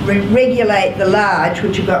regulate the large,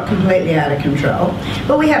 which have got completely out of control,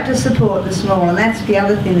 but we have to support the small, and that's the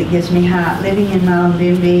other thing that gives me heart, living in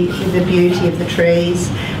Mullumbimby with the beauty of the trees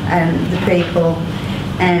and the people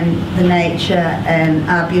and the nature and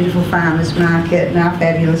our beautiful farmers market and our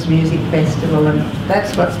fabulous music festival, and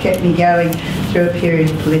that's what's kept me going through a period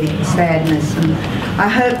of political sadness. And I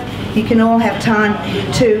hope you can all have time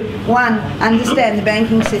to, one, understand the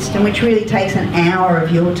banking system, which really takes an hour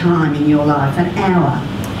of your time in your life, an hour.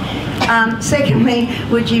 Secondly,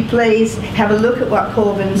 would you please have a look at what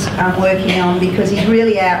Corbyn's working on, because he's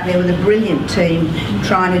really out there with a brilliant team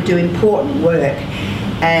trying to do important work.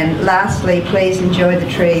 And lastly, please enjoy the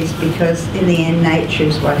trees, because in the end, nature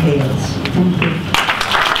is what heals. Thank you.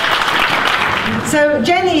 So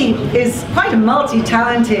Jenny is quite a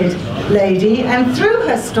multi-talented lady, and through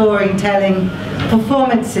her storytelling,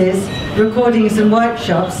 performances, recordings and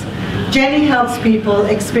workshops, Jenny helps people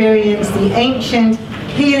experience the ancient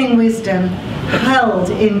healing wisdom held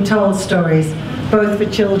in told stories, both for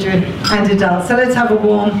children and adults. So let's have a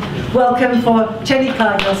warm welcome for Jenny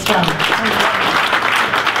Cargill-Strong.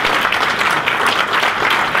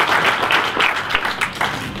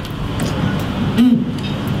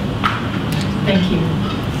 Thank you.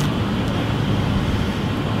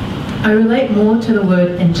 I relate more to the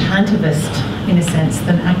word enchantivist, in a sense,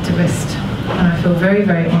 than activist, and I feel very,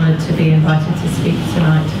 very honoured to be invited to speak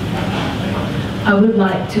tonight. I would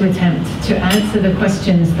like to attempt to answer the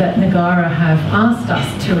questions that Ngara have asked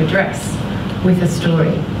us to address with a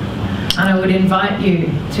story. And I would invite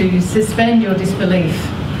you to suspend your disbelief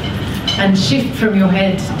and shift from your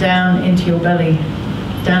head down into your belly,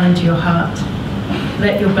 down into your heart.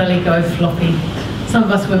 Let your belly go floppy. Some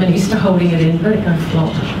of us women are used to holding it in, let it go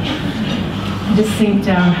flop. Just sink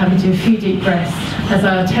down, have a few deep breaths as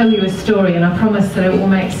I'll tell you a story, and I promise that it will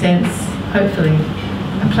make sense, hopefully.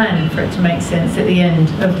 I'm planning for it to make sense at the end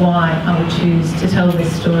of why I would choose to tell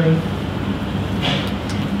this story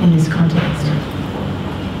in this context.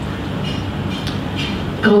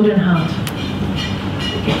 Golden Heart.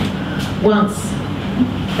 Once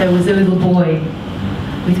there was a little boy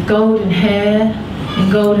with golden hair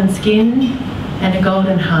and golden skin and a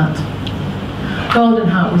golden heart. Golden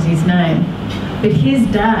Heart was his name, but his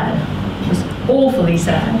dad was awfully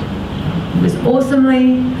sad. He was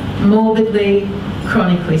awesomely, morbidly,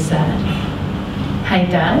 chronically sad. Hey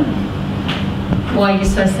Dad, why are you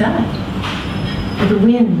so sad? But the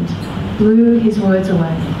wind blew his words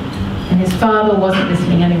away, and his father wasn't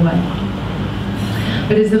listening anyway.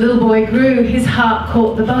 But as the little boy grew, his heart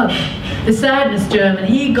caught the bug, the sadness germ, and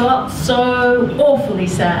he got so awfully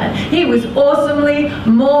sad. He was awesomely,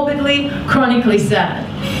 morbidly, chronically sad.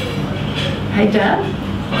 Hey Dad,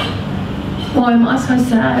 why am I so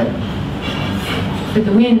sad? But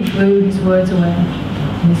the wind blew his words away,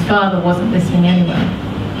 and his father wasn't listening anyway.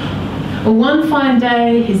 Well, one fine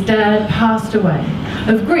day, his dad passed away.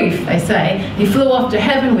 Of grief, they say. He flew off to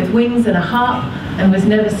heaven with wings and a harp and was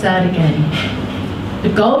never sad again.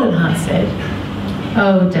 But Golden Heart said,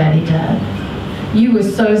 "Oh, Daddy, Dad, you were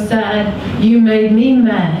so sad, you made me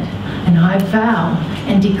mad, and I vow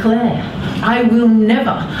and declare I will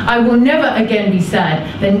never again be sad."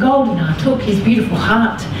 Then Golden Heart took his beautiful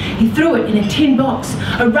heart. He threw it in a tin box,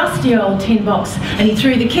 a rusty old tin box, and he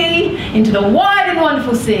threw the key into the wide and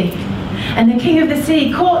wonderful sea. And the King of the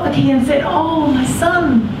Sea caught the key and said, "Oh, my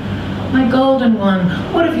son, my golden one,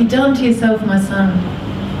 what have you done to yourself, my son?"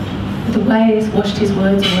 But the waves washed his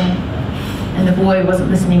words away, and the boy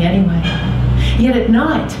wasn't listening anyway. Yet at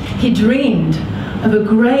night he dreamed of a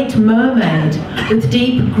great mermaid with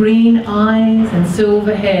deep green eyes and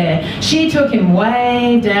silver hair. She took him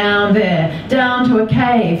way down there, down to a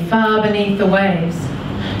cave far beneath the waves.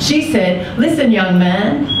 She said, "Listen, young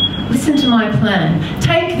man, listen to my plan.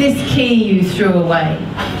 Take this key you threw away.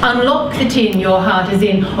 Unlock the tin your heart is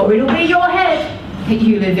in, or it'll be your head that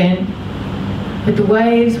you live in." But the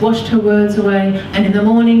waves washed her words away, and in the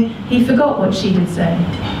morning he forgot what she did say.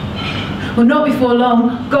 Well, not before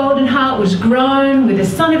long, Golden Heart was grown with a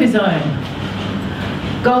son of his own.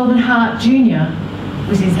 Golden Heart Jr.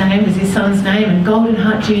 was his name, was his son's name, and Golden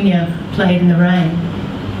Heart Jr. played in the rain.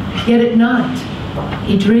 Yet at night,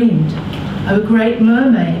 he dreamed of a great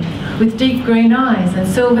mermaid with deep green eyes and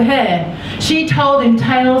silver hair. She told him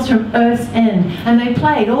tales from Earth's end, and they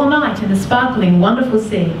played all night in the sparkling, wonderful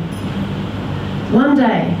sea. One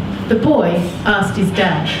day, the boy asked his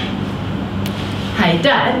dad, "Hey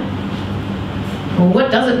Dad, well,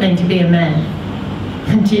 what does it mean to be a man?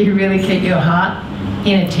 Do you really keep your heart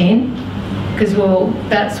in a tin? Because, well,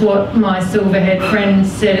 that's what my silver-haired friend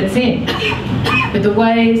said it's in." But the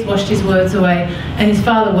waves washed his words away, and his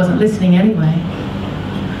father wasn't listening anyway.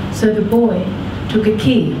 So the boy took a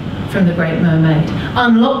key from the great mermaid,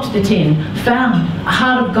 unlocked the tin, found a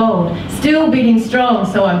heart of gold, still beating strong,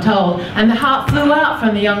 so I'm told, and the heart flew out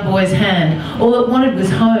from the young boy's hand. All it wanted was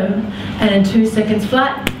home, and in 2 seconds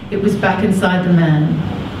flat, it was back inside the man.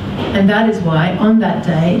 And that is why, on that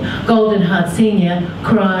day, Golden Heart Sr.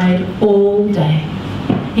 cried all day.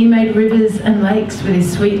 He made rivers and lakes with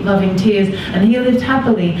his sweet, loving tears, and he lived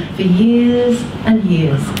happily for years and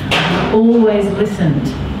years. He always listened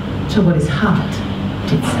to what his heart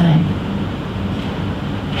did say.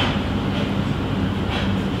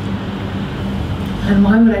 And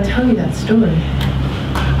why would I tell you that story?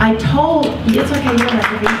 It's okay, you don't have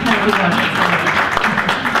to be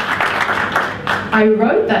I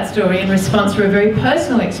wrote that story in response to a very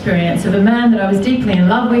personal experience of a man that I was deeply in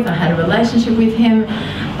love with. I had a relationship with him,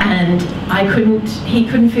 and he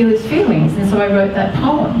couldn't feel his feelings, and so I wrote that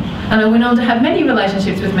poem. And I went on to have many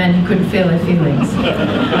relationships with men who couldn't feel their feelings.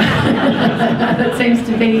 That seems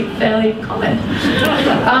to be fairly common.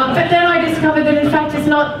 But then I discovered that in fact it's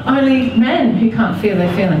not only men who can't feel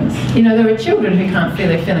their feelings. You know, there are children who can't feel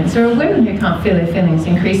their feelings. There are women who can't feel their feelings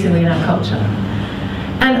increasingly in our culture.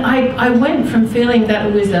 And I went from feeling that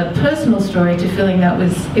it was a personal story to feeling that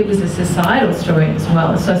it was a societal story as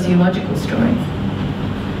well, a sociological story.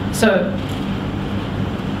 So,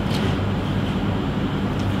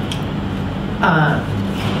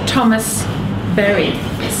 Thomas Berry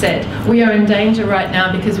said, "We are in danger right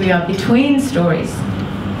now because we are between stories.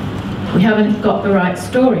 We haven't got the right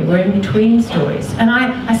story. We're in between stories." And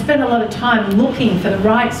I spent a lot of time looking for the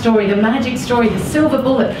right story, the magic story, the silver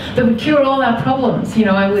bullet that would cure all our problems. You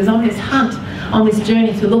know, I was on this hunt, on this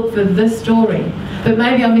journey to look for the story. But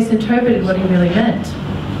maybe I misinterpreted what he really meant.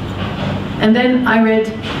 And then I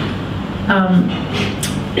read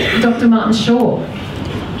Dr. Martin Shaw,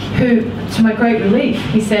 who, to my great relief,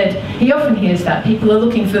 he said, he often hears that people are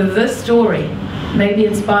looking for the story, maybe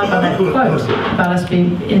inspired by that quote about us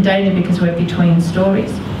being in danger because we're between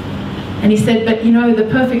stories. And he said, but you know, the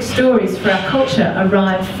perfect stories for our culture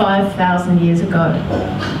arrived 5,000 years ago.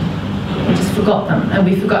 We just forgot them, and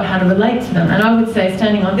we forgot how to relate to them. And I would say,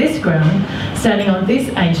 standing on this ground, standing on this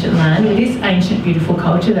ancient land, with this ancient, beautiful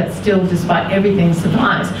culture that still, despite everything,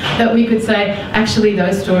 survives, that we could say, actually,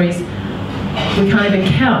 those stories, we can't even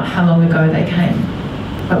count how long ago they came.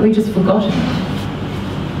 But we just forgotten them.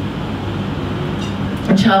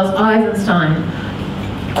 And Charles Eisenstein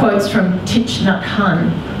quotes from Thich Nhat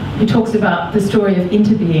Hanh, who talks about the story of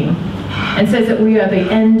interbeing, and says that we are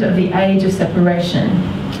the end of the age of separation,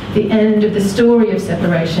 the end of the story of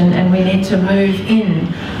separation, and we need to move in,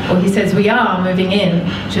 or he says we are moving in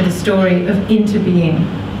to the story of interbeing,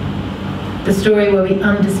 the story where we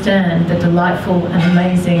understand the delightful and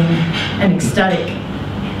amazing and ecstatic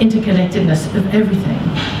interconnectedness of everything.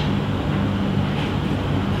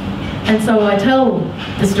 And so I tell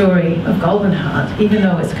the story of Golden Heart, even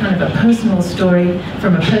though it's kind of a personal story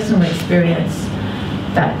from a personal experience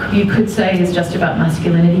that you could say is just about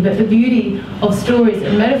masculinity. But the beauty of stories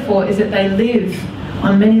and metaphor is that they live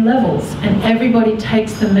on many levels, and everybody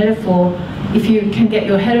takes the metaphor. If you can get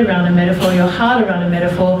your head around a metaphor, your heart around a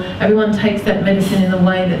metaphor, everyone takes that medicine in the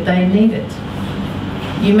way that they need it.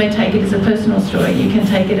 You may take it as a personal story, you can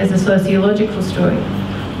take it as a sociological story.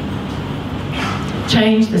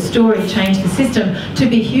 Change the story, change the system. To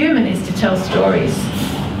be human is to tell stories.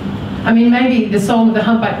 I mean, maybe the song of the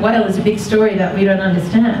humpback whale is a big story that we don't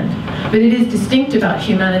understand, but it is distinct about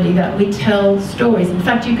humanity that we tell stories. In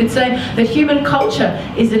fact, you could say that human culture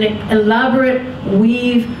is an elaborate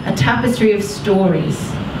weave, a tapestry of stories.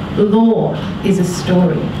 Law is a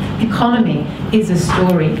story. Economy is a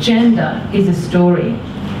story. Gender is a story.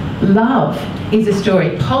 Love is a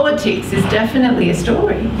story. Politics is definitely a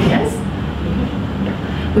story, yes?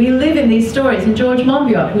 We live in these stories, and George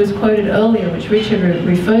Monbiot, who was quoted earlier, which Richard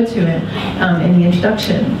referred to in the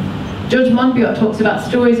introduction, George Monbiot talks about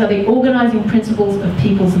stories are the organising principles of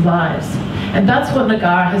people's lives. And that's what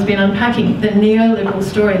Ngara has been unpacking, the neoliberal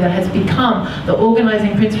story that has become the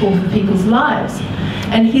organising principle for people's lives.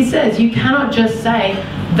 And he says, you cannot just say,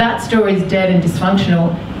 that story is dead and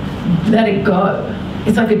dysfunctional, let it go.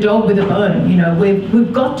 It's like a dog with a bone, you know,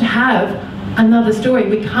 we've got to have another story.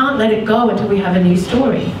 We can't let it go until we have a new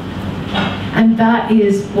story. And that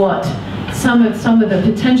is what some of the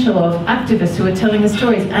potential of activists who are telling the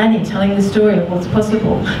stories, Annie telling the story of what's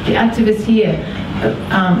possible, the activists here,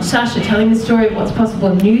 Sasha telling the story of what's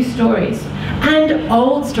possible, new stories, and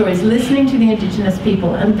old stories, listening to the Indigenous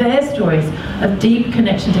people and their stories of deep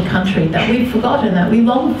connection to country that we've forgotten, that we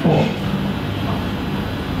long for.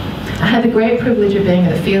 I had the great privilege of being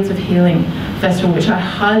at the Fields of Healing Festival, which I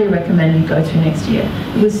highly recommend you go to next year.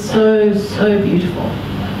 It was so, so beautiful.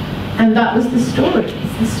 And that was the story.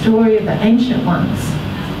 It's the story of the ancient ones.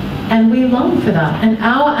 And we long for that. And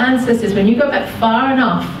our ancestors, when you go back far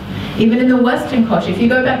enough, even in the Western culture, if you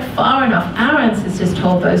go back far enough, our ancestors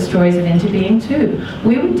told those stories of interbeing too.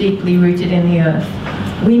 We were deeply rooted in the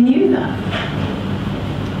earth. We knew that.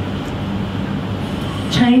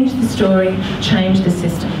 Change the story, change the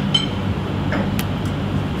system.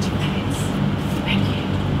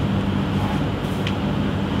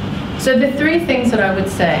 So the three things that I would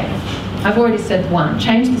say, I've already said one,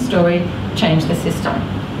 change the story, change the system.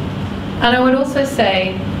 And I would also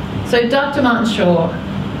say, so Dr. Martin Shaw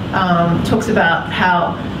talks about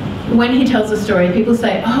how when he tells a story, people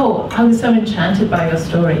say, oh, I was so enchanted by your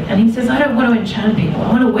story. And he says, I don't want to enchant people,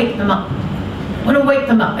 I want to wake them up. I want to wake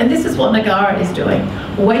them up. And this is what Ngara is doing,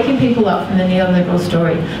 waking people up from the neoliberal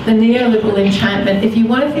story, the neoliberal enchantment. If you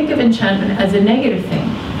want to think of enchantment as a negative thing,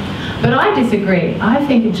 but I disagree. I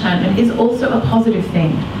think enchantment is also a positive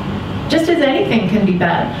thing. Just as anything can be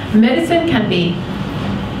bad. Medicine can be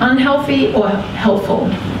unhealthy or helpful.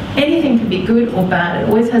 Anything can be good or bad. It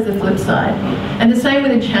always has a flip side. And the same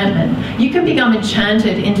with enchantment. You can become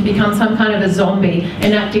enchanted into become some kind of a zombie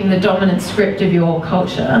enacting the dominant script of your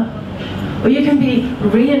culture. Or you can be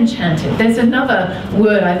re-enchanted. There's another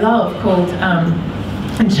word I love called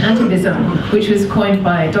enchantivism, which was coined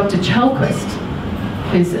by Dr. Chalquist,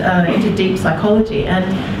 who's into deep psychology,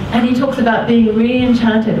 and he talks about being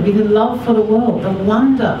re-enchanted with a love for the world, the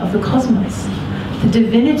wonder of the cosmos, the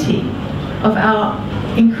divinity of our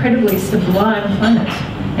incredibly sublime planet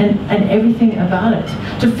and everything about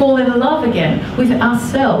it. To fall in love again with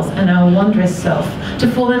ourselves and our wondrous self. To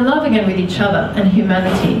fall in love again with each other and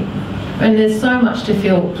humanity. And there's so much to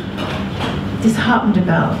feel disheartened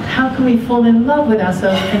about? How can we fall in love with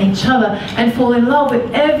ourselves and each other and fall in love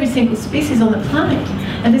with every single species on the planet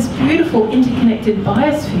and this beautiful interconnected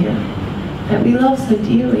biosphere that we love so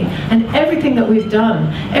dearly? And everything that we've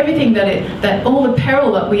done, everything that all the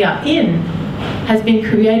peril that we are in has been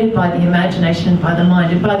created by the imagination and by the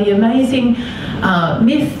mind, and by the amazing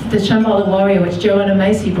myth, the Shambhala warrior, which Joanna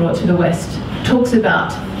Macy brought to the West, talks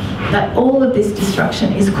about that all of this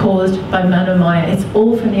destruction is caused by Manomaya. It's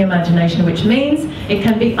all from the imagination, which means it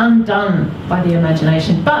can be undone by the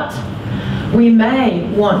imagination. But we may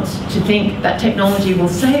want to think that technology will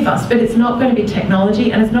save us, but it's not going to be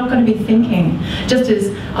technology and it's not going to be thinking. Just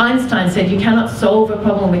as Einstein said, you cannot solve a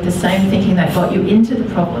problem with the same thinking that got you into the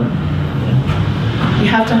problem. You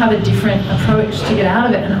have to have a different approach to get out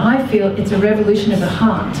of it, and I feel it's a revolution of the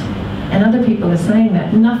heart. And other people are saying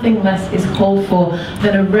that. Nothing less is called for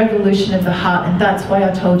than a revolution of the heart, and that's why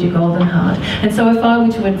I told you Golden Heart. And so if I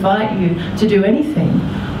were to invite you to do anything,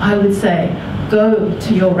 I would say, go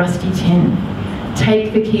to your rusty tin.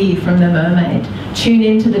 Take the key from the mermaid. Tune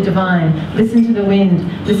into the divine. Listen to the wind.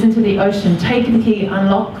 Listen to the ocean. Take the key.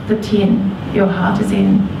 Unlock the tin your heart is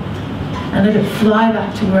in. And let it fly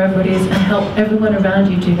back to wherever it is, and help everyone around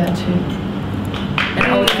you do that too.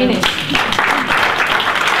 And I'll finish.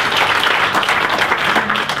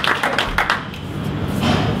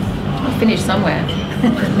 Finish somewhere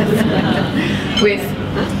with,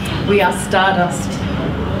 we are stardust,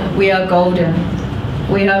 we are golden,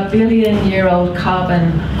 we are billion-year-old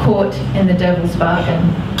carbon caught in the devil's bargain,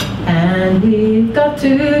 and we've got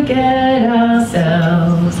to get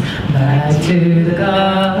ourselves back to the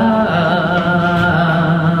garden.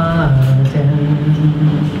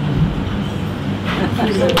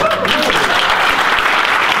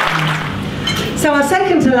 So our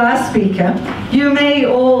second to last speaker, you may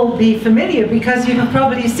all be familiar because you have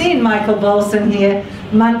probably seen Michael Bolson here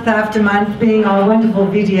month after month being our wonderful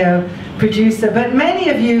video producer, but many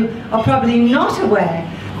of you are probably not aware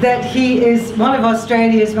that he is one of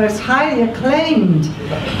Australia's most highly acclaimed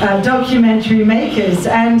documentary makers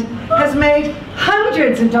and has made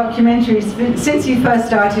hundreds of documentaries since he first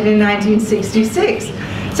started in 1966.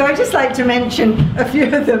 So I'd just like to mention a few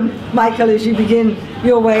of them, Michael, as you begin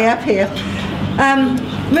your way up here.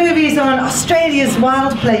 Movies on Australia's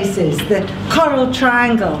wild places, the Coral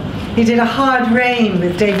Triangle. He did A Hard Rain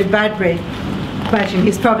with David Badbury. Imagine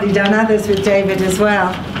he's probably done others with David as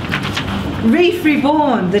well. Reef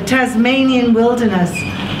Reborn, the Tasmanian Wilderness,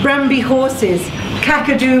 Brumby Horses,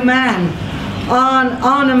 Kakadu Man,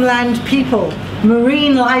 Arnhem Land People,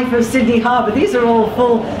 Marine Life of Sydney Harbour. These are all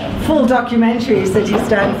full documentaries that he's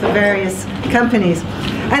done for various companies.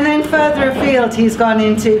 And then further afield, he's gone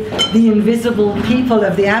into the invisible people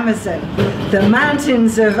of the Amazon, the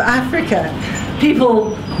mountains of Africa,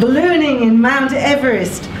 people ballooning in Mount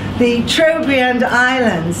Everest, the Trobriand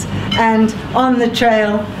Islands, and On the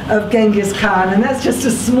Trail of Genghis Khan. And that's just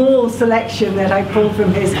a small selection that I pulled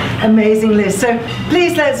from his amazing list. So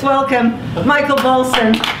please let's welcome Michael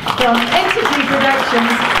Bolson from Entity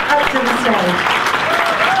Productions up to the stage.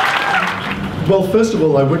 Well, first of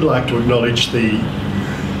all, I would like to acknowledge the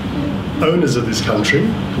owners of this country,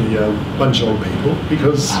 the Bundjalung people,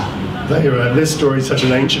 because their story is such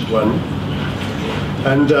an ancient one.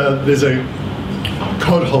 And there's a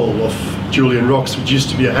cod hole off Julian Rocks, which used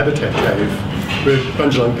to be a habitat cave, where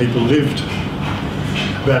Bundjalung people lived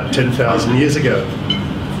about 10,000 years ago.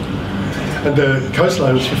 And the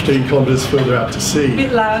coastline was 15 kilometres further out to sea. A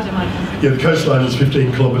bit louder, Michael. Yeah, the coastline was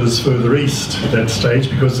 15 kilometres further east at that stage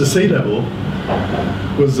because the sea level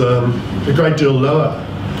was a great deal lower.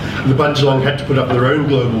 The Bundjalung had to put up their own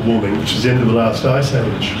global warming, which was the end of the last ice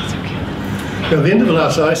age. Now, the end of the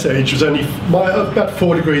last ice age was only about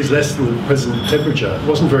 4 degrees less than the present temperature. It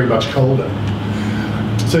wasn't very much colder.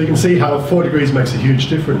 So you can see how 4 degrees makes a huge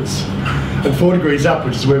difference. And 4 degrees up,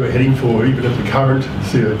 which is where we're heading for, even at the current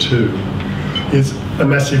CO2, is a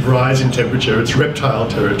massive rise in temperature. It's reptile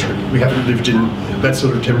territory. We haven't lived in that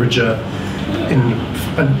sort of temperature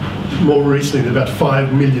more recently than about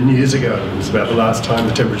 5 million years ago. It was about the last time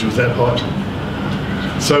the temperature was that hot.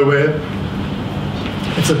 So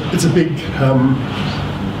it's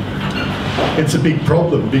a big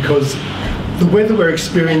problem because the weather we're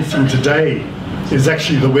experiencing today is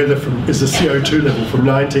actually the weather is a CO2 level from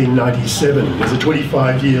 1997. There's a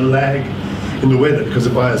 25-year lag in the weather because the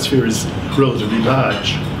biosphere is relatively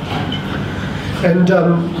large. And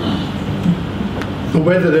the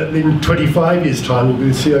weather that in 25 years' time will be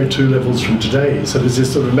the CO2 levels from today. So there's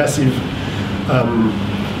this sort of massive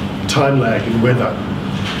time lag in weather.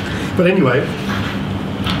 But anyway,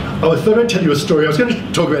 I thought I'd tell you a story. I was going to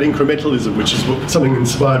talk about incrementalism, which is something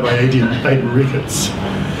inspired by Aidan Ricketts.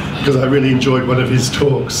 because I really enjoyed one of his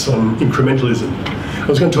talks on incrementalism. I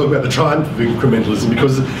was going to talk about the triumph of incrementalism,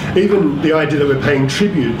 because even the idea that we're paying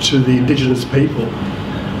tribute to the indigenous people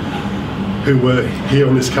who were here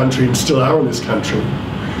in this country and still are in this country,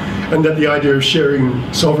 and that the idea of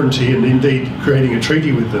sharing sovereignty and indeed creating a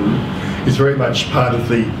treaty with them is very much part of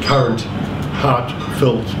the current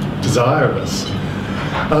heartfelt desire of us.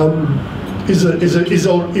 Is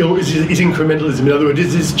incrementalism, in other words,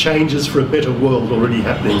 is this changes for a better world already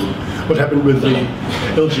happening? What happened with the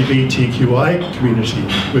LGBTQI community,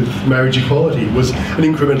 with marriage equality, was an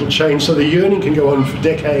incremental change. So the yearning can go on for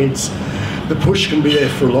decades, the push can be there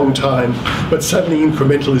for a long time, but suddenly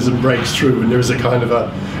incrementalism breaks through, and there is a kind of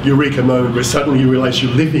a eureka moment where suddenly you realise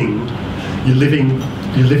you're living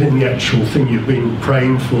the actual thing you've been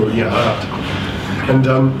praying for in your heart. And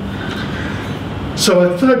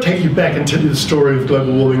so I thought I'd take you back and tell you the story of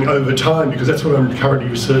global warming over time, because that's what I'm currently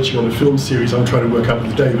researching on a film series I'm trying to work up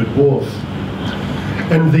with David Worth.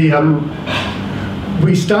 And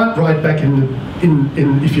we start right back in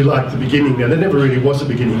if you like, the beginning. Now, there never really was a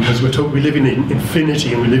beginning, because we live in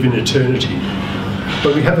infinity and we live in eternity.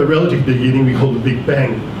 But we have a relative beginning we call the Big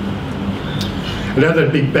Bang. And out of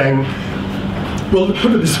that Big Bang, well,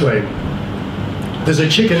 put it this way. There's a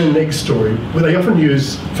chicken and egg story where they often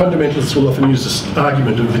use, fundamentalists will often use this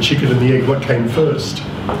argument of the chicken and the egg, what came first.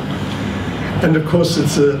 And of course,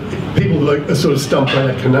 it's people are sort of stumped by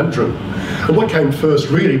that conundrum. And what came first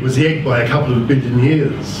really was the egg by a couple of billion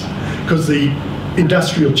years, because the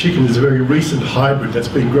industrial chicken is a very recent hybrid that's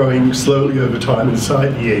been growing slowly over time inside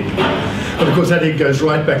the egg. But of course, that egg goes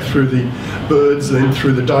right back through the birds, and then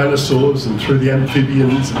through the dinosaurs, and through the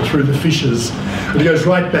amphibians, and through the fishes. And it goes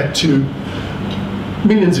right back to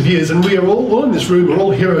millions of years, and we are all in this room, we're all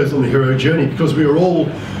heroes on the hero journey, because we are all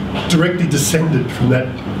directly descended from that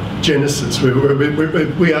genesis.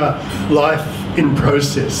 We are life in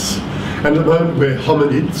process. And at the moment we're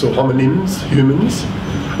hominids, or hominins, humans,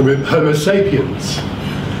 and we're Homo sapiens.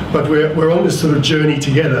 But we're on this sort of journey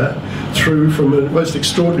together through from a most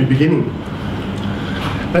extraordinary beginning.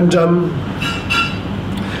 And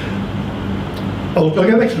I'll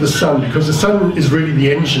go back to the sun, because the sun is really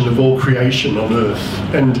the engine of all creation on Earth,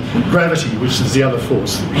 and gravity, which is the other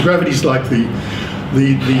force. Gravity is like the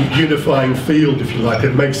unifying field, if you like,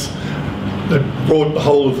 that brought the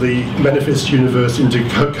whole of the manifest universe into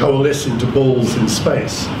coalesce into balls in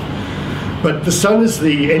space. But the sun is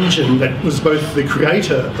the engine that was both the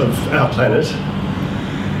creator of our planet,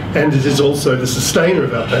 and it is also the sustainer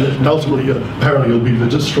of our planet, and ultimately, apparently, it'll be the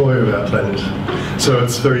destroyer of our planet. So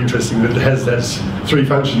it's very interesting that it has those three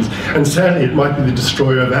functions. And sadly, it might be the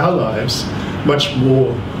destroyer of our lives much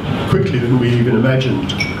more quickly than we even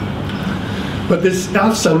imagined. But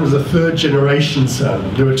our sun was a third-generation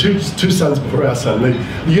sun. There were two suns before our sun.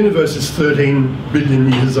 The universe is 13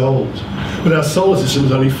 billion years old, but our solar system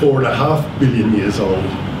is only 4.5 billion years old.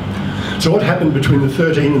 So what happened between the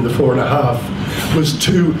 13 and the 4.5 was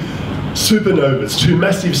two supernovas, two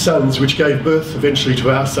massive suns, which gave birth eventually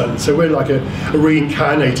to our sun. So we're like a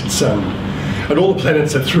reincarnated sun. And all the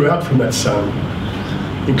planets that threw out from that sun,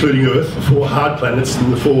 including Earth, the 4 hard planets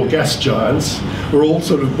and the 4 gas giants, were all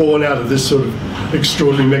sort of born out of this sort of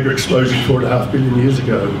extraordinary mega explosion 4.5 billion years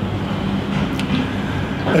ago.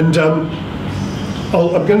 And I'm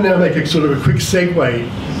going to now make a sort of a quick segue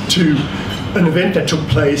to an event that took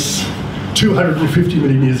place 250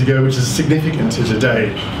 million years ago, which is significant to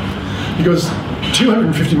today. Because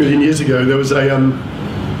 250 million years ago, there was a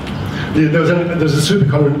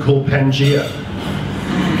supercontinent called Pangaea,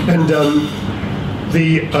 and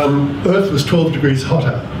the Earth was 12 degrees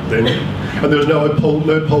hotter then, and there was no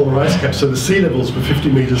polar ice cap, so the sea levels were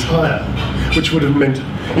 50 metres higher, which would have meant,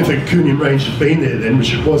 if the Cunham Range had been there then,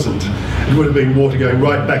 which it wasn't, it would have been water going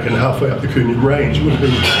right back and halfway up the Cunham Range. It would have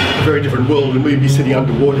been a very different world, and we'd be sitting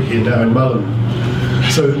underwater here now in Mullen.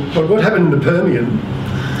 So, but what happened in the Permian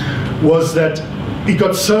was that it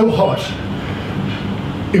got so hot,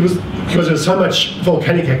 because there was so much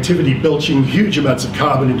volcanic activity belching huge amounts of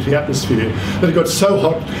carbon into the atmosphere, that it got so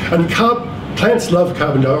hot, and plants love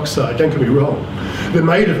carbon dioxide, don't get me wrong. They're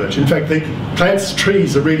made of it. In fact,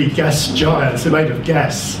 trees are really gas giants. They're made of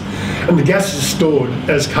gas. And the gas is stored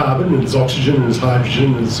as carbon, and as oxygen, and as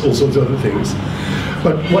hydrogen, and as all sorts of other things.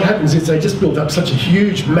 But what happens is they just built up such a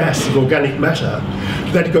huge mass of organic matter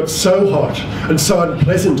that it got so hot and so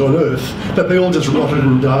unpleasant on Earth that they all just rotted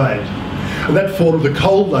and died. And that formed the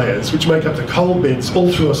coal layers, which make up the coal beds all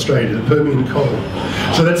through Australia, the Permian coal.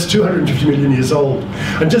 So that's 250 million years old.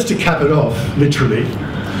 And just to cap it off, literally,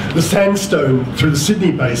 the sandstone through the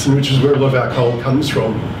Sydney Basin, which is where a lot of our coal comes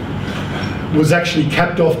from, was actually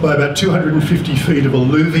capped off by about 250 feet of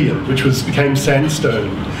alluvium, which became sandstone.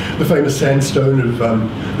 The famous sandstone of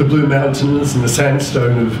the Blue Mountains and the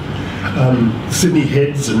sandstone of Sydney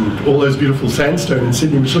Heads and all those beautiful sandstone in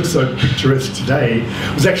Sydney, which looks so picturesque today,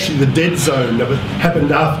 was actually the dead zone that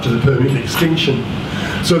happened after the Permian extinction.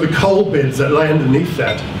 So the coal beds that lay underneath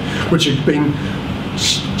that, which had been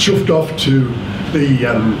shoved off to the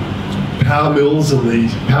power mills and the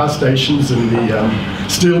power stations and the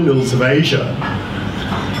steel mills of Asia,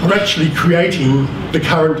 are actually creating the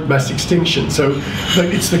current mass extinction. So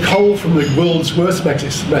it's the coal from the world's worst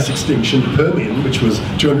mass extinction, the Permian, which was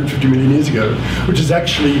 250 million years ago, which is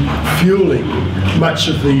actually fueling much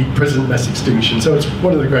of the present mass extinction. So it's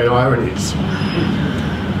one of the great ironies.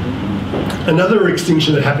 Another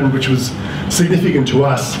extinction that happened, which was significant to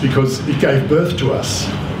us because it gave birth to us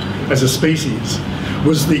as a species,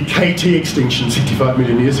 was the KT extinction 65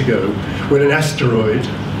 million years ago, when an asteroid,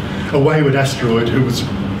 a wayward asteroid who was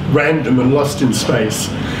random and lost in space,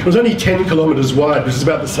 it was only 10 kilometres wide, which is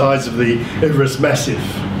about the size of the Everest Massif,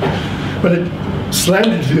 but it slammed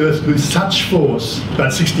into the Earth with such force,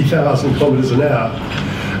 about 60,000 kilometres an hour,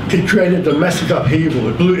 it created a massive upheaval.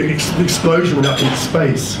 It blew, an explosion went up into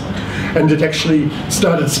space, and it actually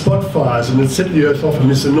started spot fires and it set the Earth off in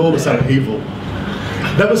this enormous upheaval.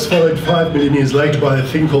 That was followed 5 million years later by a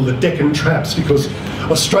thing called the Deccan Traps, because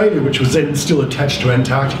Australia, which was then still attached to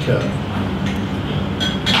Antarctica,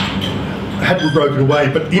 hadn't broken away,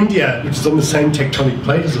 but India, which is on the same tectonic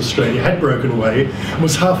plate as Australia, had broken away and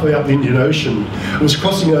was halfway up the Indian Ocean and was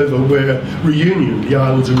crossing over where Reunion, the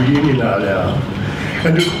islands of Reunion, are now.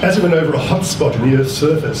 And as it went over a hot spot in the Earth's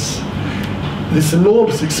surface, this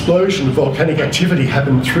enormous explosion of volcanic activity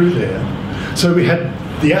happened through there. So we had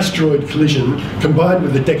the asteroid collision combined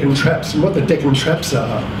with the Deccan Traps. And what the Deccan Traps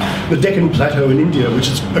are, the Deccan Plateau in India, which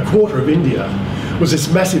is a quarter of India, was this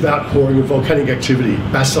massive outpouring of volcanic activity,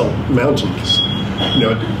 basalt mountains. You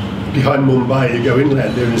know, behind Mumbai, you go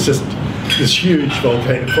inland, there is just this huge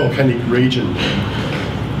volcanic region.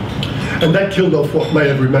 And that killed off what may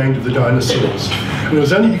have remained of the dinosaurs. And it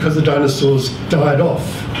was only because the dinosaurs died off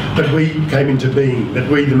that we came into being, that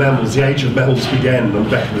we, the mammals, the age of mammals began on the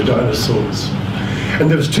back of the dinosaurs. And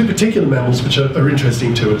there was two particular mammals which are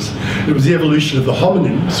interesting to us. It was the evolution of the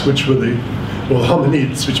hominins, which were the, well,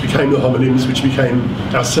 hominids, which became the hominins, which became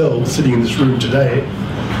ourselves sitting in this room today,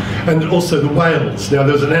 and also the whales. Now,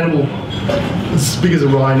 there was an animal as big as a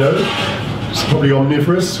rhino, it's probably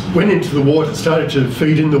omnivorous, went into the water, started to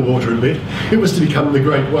feed in the water a bit. It was to become the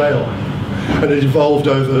great whale. And it evolved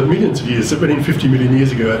over millions of years. It went in 50 million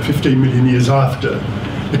years ago, at 15 million years after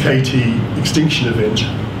the KT extinction event.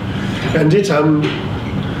 And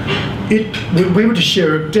we were to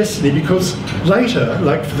share a destiny, because later,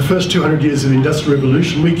 like for the first 200 years of the Industrial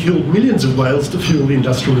Revolution, we killed millions of whales to fuel the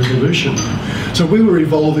Industrial Revolution. So we were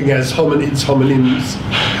evolving as hominids, hominins,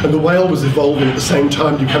 and the whale was evolving at the same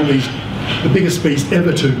time to become the biggest beast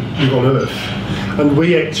ever to live on Earth. And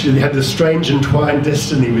we actually had this strange entwined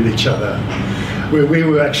destiny with each other, where we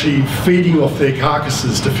were actually feeding off their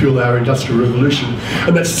carcasses to fuel our Industrial Revolution.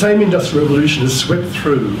 And that same Industrial Revolution has swept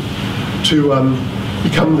through to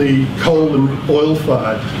become the coal and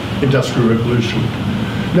oil-fired Industrial Revolution.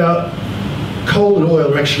 Now, coal and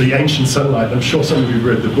oil are actually ancient sunlight. I'm sure some of you have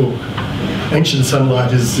read the book. Ancient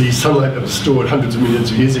sunlight is the sunlight that was stored hundreds of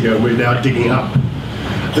millions of years ago and we're now digging up.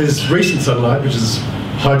 There's recent sunlight, which is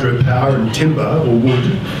hydropower and timber or wood,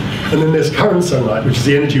 and then there's current sunlight, which is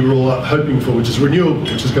the energy we're all hoping for, which is renewable,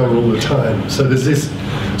 which is going all the time. So there's this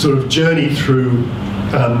sort of journey through.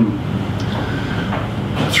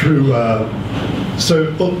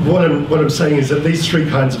 So what I'm saying is that these three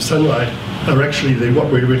kinds of sunlight are actually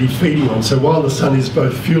what we're really feeding on. So while the sun is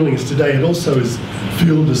both fueling us today, it also has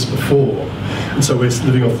fueled us before. And so we're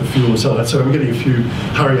living off the fuel of sunlight. So I'm getting a few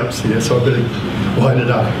hurry-ups here, so I better wind it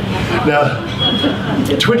up.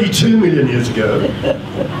 Now, 22 million years ago,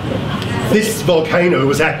 this volcano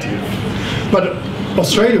was active. But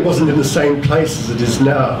Australia wasn't in the same place as it is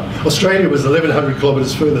now. Australia was 1,100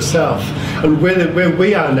 kilometres further south, and where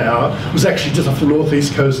we are now was actually just off the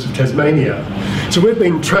northeast coast of Tasmania. So we've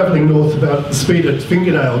been travelling north about the speed a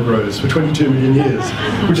fingernail grows for 22 million years,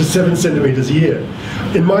 which is 7 centimetres a year.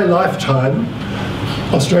 In my lifetime,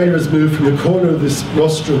 Australia has moved from the corner of this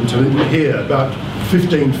rostrum to here, about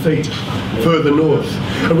 15 feet further north.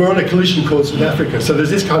 And we're on a collision course with Africa. So there's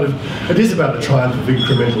this kind of, it is about the triumph of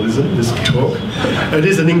incrementalism, this talk. It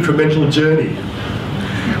is an incremental journey.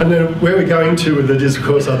 And then where we're going to with it is, of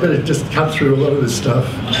course, I better just cut through a lot of this stuff.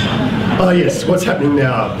 Ah, yes, what's happening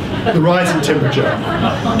now? The rise in temperature.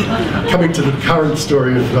 Coming to the current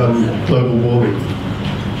story of global warming.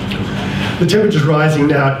 The temperature's rising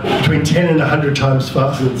now between 10 and 100 times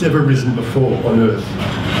faster than it's ever risen before on Earth.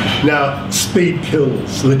 Now, speed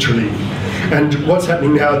kills, literally. And what's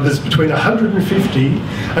happening now, there's between 150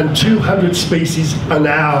 and 200 species an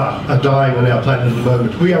hour are dying on our planet at the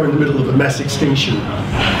moment. We are in the middle of a mass extinction.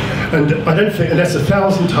 And I don't think, and that's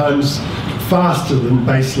 1,000 times faster than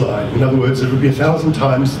baseline. In other words, it would be 1,000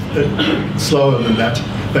 times slower than that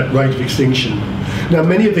rate of extinction. Now,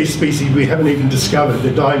 many of these species we haven't even discovered.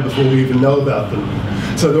 They're dying before we even know about them.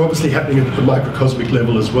 So they're obviously happening at the microcosmic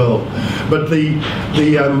level as well. But the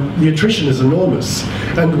attrition is enormous.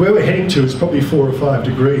 And where we're heading to is probably 4 or 5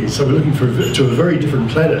 degrees. So we're looking to a very different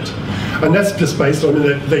planet. And that's just based on,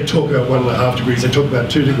 they talk about 1.5 degrees, they talk about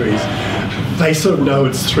 2 degrees. They sort of know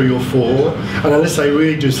it's 3 or 4, and unless they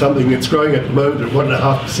really do something, it's growing at the moment at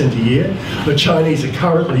 1.5% a year. The Chinese are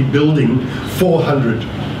currently building 400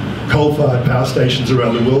 coal-fired power stations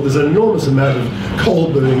around the world. There's an enormous amount of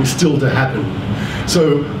coal burning still to happen.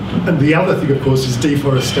 So, and the other thing, of course, is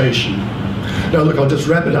deforestation. Now, look, I'll just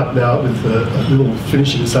wrap it up now with a little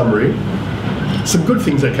finishing summary. Some good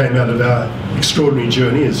things that came out of our extraordinary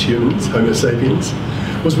journey as humans, Homo sapiens,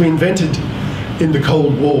 was we invented, in the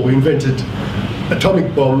Cold War, we invented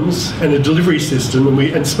atomic bombs and a delivery system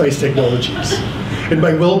and space technologies. It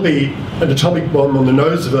may well be an atomic bomb on the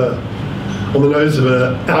nose of a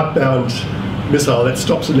outbound missile that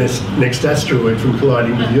stops the next asteroid from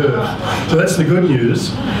colliding with the Earth. So that's the good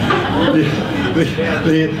news.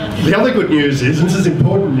 The other good news is, and this is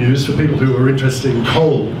important news for people who are interested in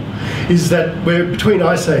coal, is that we're between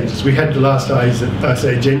ice ages. We had the last ice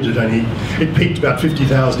age ended only, it peaked about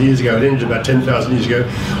 50,000 years ago, it ended about 10,000 years ago.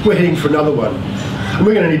 We're heading for another one. And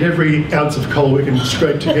we're going to need every ounce of coal we can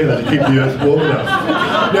scrape together to keep the Earth warm enough.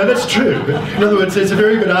 Now that's true, but in other words, there's a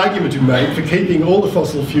very good argument to be made for keeping all the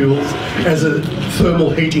fossil fuels as a thermal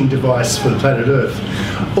heating device for the planet Earth.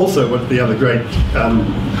 Also, what the other great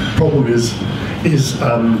problem is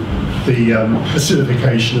the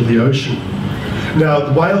acidification of the ocean. Now,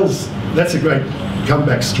 the whales, that's a great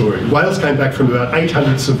comeback story. Whales came back from about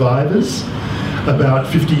 800 survivors about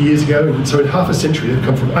 50 years ago, and so in half a century they've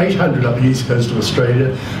come from 800 up the east coast of Australia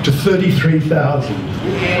to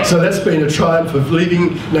 33,000. So that's been a triumph of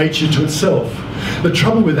leaving nature to itself. The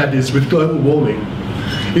trouble with that is, with global warming,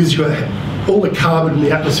 is all the carbon in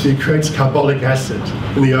the atmosphere creates carbonic acid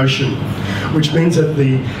in the ocean, which means that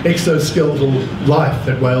the exoskeletal life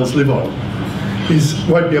that whales live on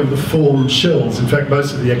won't be able to form shells. In fact,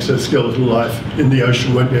 most of the exoskeletal life in the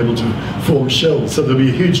ocean won't be able to form shells. So there'll be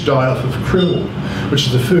a huge die-off of krill, which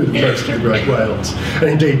is the food of most of the great whales, and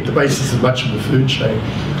indeed the basis of much of the food chain.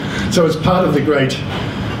 So as part of the great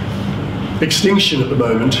extinction at the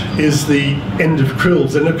moment is the end of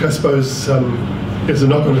krills, and look, I suppose there's a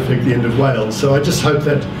knock-on effect, the end of whales. So I just hope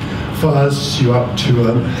that fires you up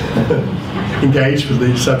to engage with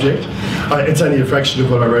the subject. It's only a fraction of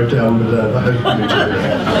what I wrote down, but I hope you enjoy it.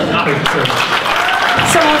 Thank you so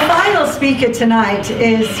much. So our final speaker tonight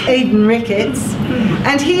is Aidan Ricketts,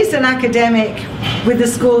 and he's an academic with the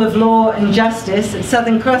School of Law and Justice at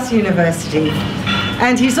Southern Cross University.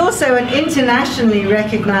 And he's also an internationally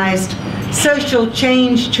recognized social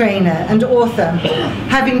change trainer and author,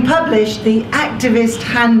 having published the Activist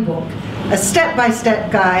Handbook, a step-by-step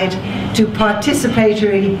guide to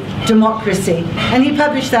participatory democracy. And he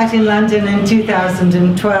published that in London in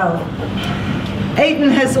 2012. Aidan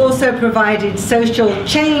has also provided social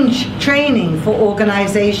change training for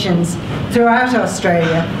organisations throughout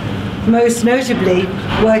Australia, most notably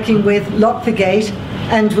working with Lock the Gate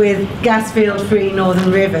and with Gasfield Free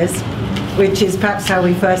Northern Rivers, which is perhaps how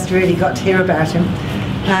we first really got to hear about him,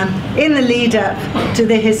 in the lead-up to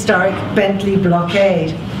the historic Bentley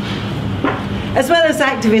blockade. As well as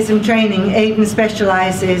activism training, Aidan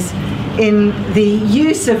specialises in the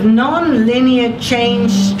use of non-linear change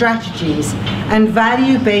strategies and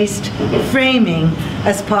value-based framing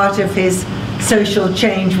as part of his social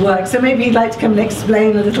change work. So maybe he'd like to come and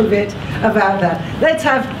explain a little bit about that. Let's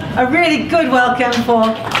have a really good welcome for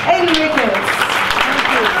Aidan Ricketts.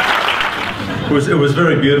 It was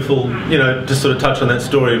very beautiful, you know, just sort of touch on that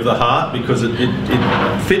story of the heart, because it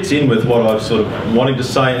fits in with what I was sort of wanting to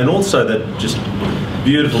say, and also that just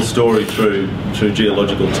beautiful story through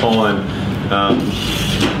geological time.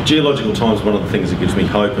 Geological time is one of the things that gives me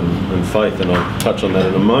hope and faith, and I'll touch on that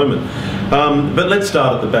in a moment. But let's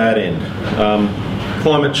start at the bad end.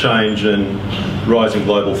 climate change and rising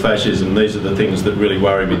global fascism, these are the things that really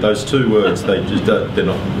worry me. Those two words, they're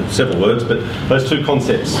not several words, but those two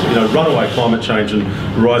concepts, you know, runaway climate change and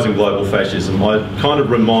rising global fascism, I kind of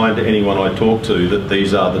remind anyone I talk to that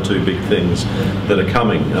these are the two big things that are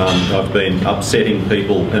coming. I've been upsetting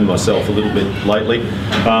people and myself a little bit lately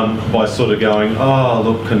by sort of going, oh,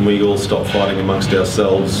 look, can we all stop fighting amongst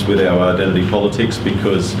ourselves with our identity politics,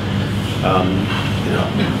 because you know,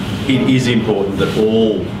 it is important that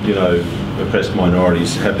all, you know, oppressed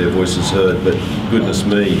minorities have their voices heard, but goodness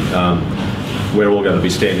me, we're all going to be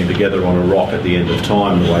standing together on a rock at the end of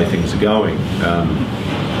time, the way things are going.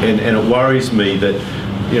 And it worries me that,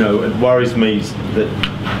 you know, it worries me that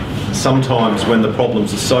sometimes when the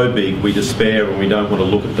problems are so big, we despair and we don't want to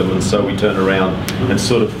look at them, and so we turn around and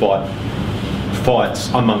sort of fights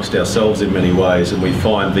amongst ourselves in many ways, and we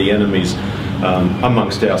find the enemies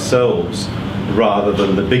amongst ourselves rather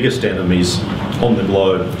than the biggest enemies on the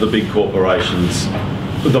globe, the big corporations,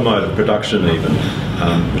 the mode of production even,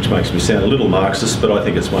 which makes me sound a little Marxist, but I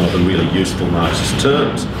think it's one of the really useful Marxist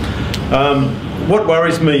terms. What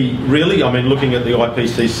worries me really, I mean, looking at the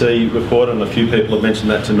IPCC report, and a few people have mentioned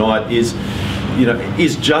that tonight, is, you know,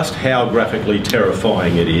 is just how graphically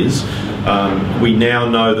terrifying it is. We now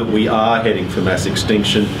know that we are heading for mass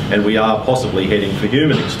extinction, and we are possibly heading for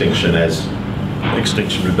human extinction, as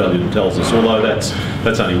Extinction Rebellion tells us, although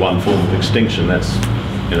that's only one form of extinction. That's,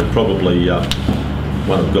 you know, probably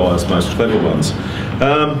one of Gaia's most clever ones.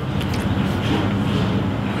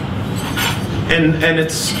 And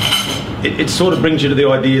it sort of brings you to the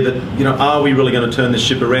idea that, you know, are we really going to turn this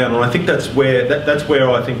ship around? And I think that's where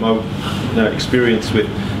I think my, you know, experience with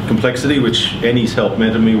complexity, which Annie's helped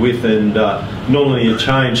mentor me with, and nonlinear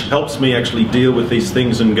change helps me actually deal with these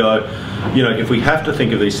things and go, you know, if we have to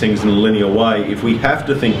think of these things in a linear way, if we have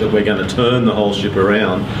to think that we're going to turn the whole ship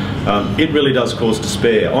around, it really does cause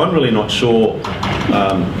despair. I'm really not sure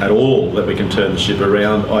at all that we can turn the ship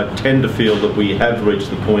around. I tend to feel that we have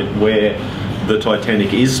reached the point where the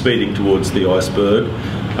Titanic is speeding towards the iceberg,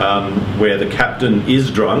 where the captain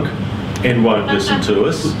is drunk and won't listen to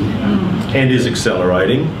us and is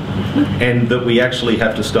accelerating, and that we actually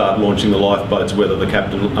have to start launching the lifeboats whether the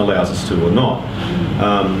captain allows us to or not.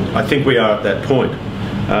 I think we are at that point.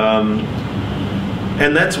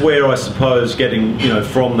 And that's where I suppose getting, you know,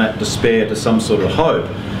 from that despair to some sort of hope,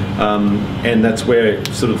 and that's where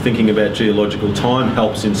sort of thinking about geological time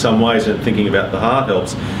helps in some ways, and thinking about the heart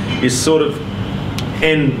helps, is sort of,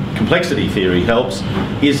 and complexity theory helps,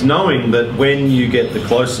 is knowing that when you get the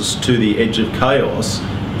closest to the edge of chaos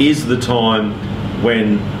is the time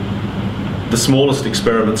when the smallest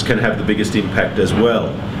experiments can have the biggest impact as well.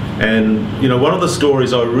 And, you know, one of the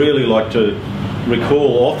stories I really like to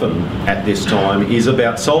recall often at this time is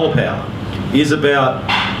about solar power, is about,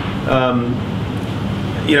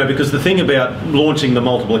 you know, because the thing about launching the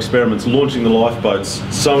multiple experiments, launching the lifeboats,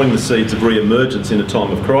 sowing the seeds of re-emergence in a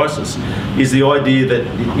time of crisis, is the idea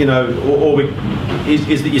that, you know,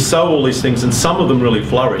 is that you sow all these things and some of them really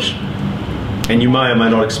flourish, and you may or may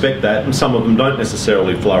not expect that, and some of them don't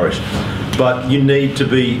necessarily flourish. But you need to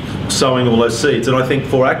be sowing all those seeds, and I think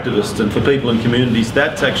for activists and for people in communities,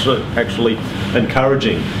 that's actually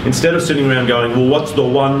encouraging. Instead of sitting around going, well, what's the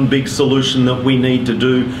one big solution that we need to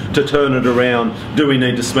do to turn it around? Do we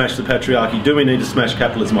need to smash the patriarchy? Do we need to smash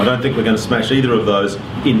capitalism? I don't think we're going to smash either of those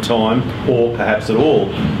in time, or perhaps at all.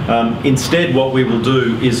 Instead, what we will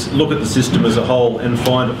do is look at the system as a whole and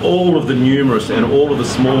find all of the numerous and all of the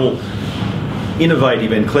small,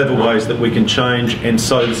 innovative and clever ways that we can change and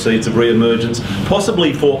sow the seeds of re-emergence,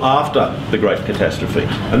 possibly for after the Great Catastrophe.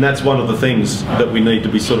 And that's one of the things that we need to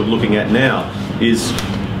be sort of looking at now is,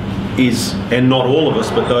 and not all of us,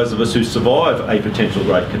 but those of us who survive a potential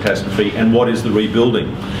great catastrophe, and what is the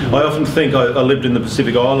rebuilding. I often think, I lived in the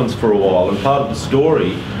Pacific Islands for a while, and part of the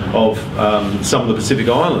story of some of the Pacific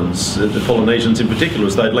Islands, the Polynesians in particular,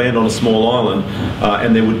 is they'd land on a small island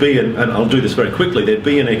and there would be, and I'll do this very quickly, there'd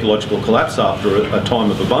be an ecological collapse after a time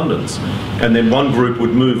of abundance, and then one group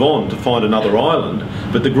would move on to find another island,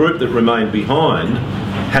 but the group that remained behind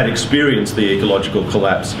had experienced the ecological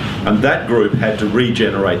collapse, and that group had to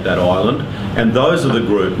regenerate that island, and those are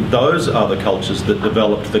the cultures that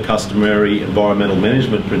developed the customary environmental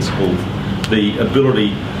management principles, the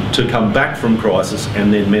ability to come back from crisis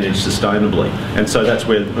and then manage sustainably. And so that's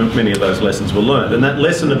where many of those lessons were learned. And that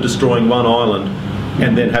lesson of destroying one island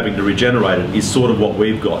and then having to regenerate it is sort of what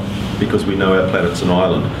we've got, because we know our planet's an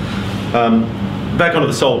island. Back onto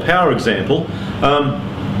the solar power example,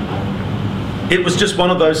 it was just one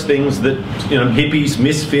of those things that, you know, hippies,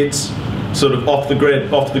 misfits, sort of off the grid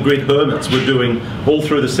hermits were doing all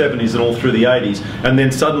through the 70s and all through the 80s, and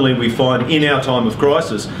then suddenly we find in our time of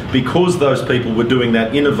crisis, because those people were doing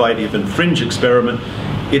that innovative and fringe experiment,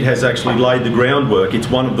 it has actually laid the groundwork. It's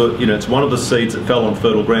one of the, it's one of the seeds that fell on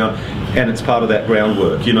fertile ground, and it's part of that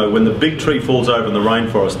groundwork. When the big tree falls over in the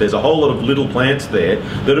rainforest, there's a whole lot of little plants there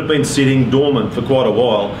that have been sitting dormant for quite a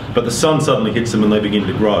while, but the sun suddenly hits them and they begin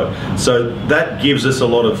to grow. So that gives us a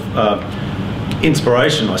lot of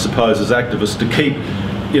inspiration, I suppose, as activists to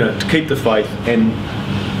keep the faith and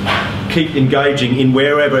keep engaging in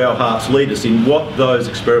wherever our hearts lead us, in what those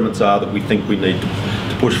experiments are that we think we need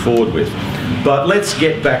to push forward with. But let's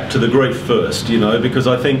get back to the grief first, because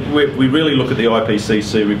I think we really look at the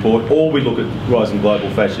IPCC report, or we look at rising global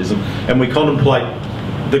fascism, and we contemplate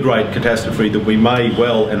the great catastrophe that we may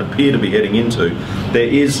well and appear to be heading into. There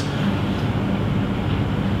is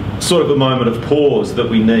sort of a moment of pause that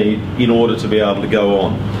we need in order to be able to go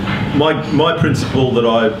on. My principle that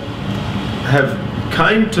I have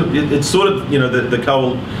came to, it's sort of,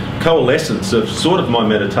 the coalescence of sort of my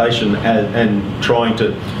meditation and trying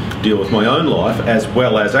to deal with my own life as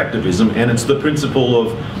well as activism, and it's the principle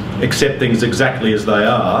of accept things exactly as they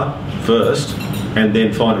are first and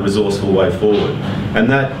then find a resourceful way forward. And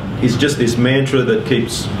that is just this mantra that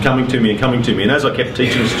keeps coming to me and coming to me. And as I kept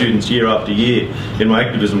teaching students year after year in my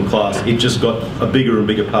activism class, it just got a bigger and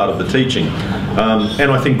bigger part of the teaching.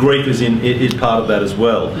 And I think grief is part of that as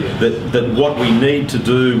well. That what we need to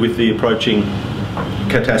do with the approaching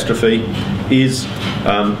catastrophe is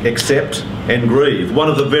accept and grieve. One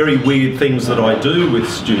of the very weird things that I do with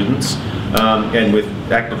students and with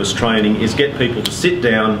activist training is get people to sit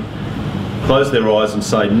down, close their eyes and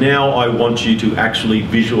say, now I want you to actually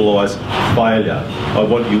visualise failure. I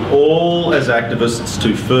want you all as activists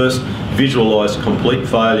to first visualise complete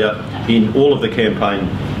failure in all of the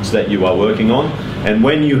campaigns that you are working on. And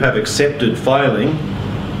when you have accepted failing,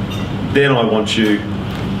 then I want you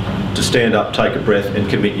to stand up, take a breath and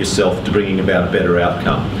commit yourself to bringing about a better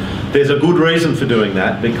outcome. There's a good reason for doing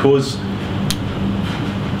that, because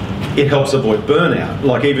it helps avoid burnout.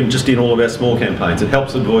 Like even just in all of our small campaigns, it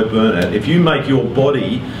helps avoid burnout. If you make your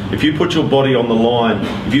body, if you put your body on the line,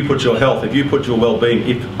 if you put your health, if you put your well-being,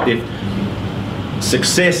 if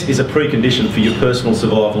success is a precondition for your personal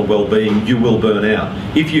survival and well-being, you will burn out.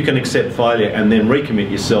 If you can accept failure and then recommit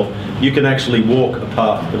yourself, you can actually walk a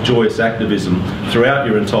path of joyous activism throughout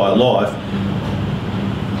your entire life,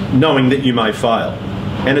 knowing that you may fail.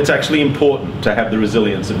 And it's actually important to have the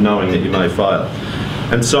resilience of knowing that you may fail.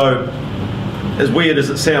 And so, as weird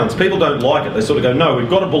as it sounds, people don't like it. They sort of go, no, we've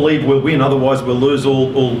got to believe we'll win, otherwise we'll lose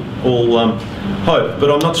all hope.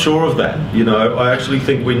 But I'm not sure of that. I actually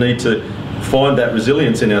think we need to find that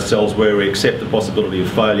resilience in ourselves where we accept the possibility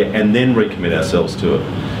of failure and then recommit ourselves to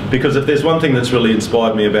it. Because if there's one thing that's really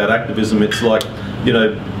inspired me about activism, it's like,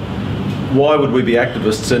 why would we be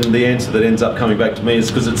activists? And the answer that ends up coming back to me is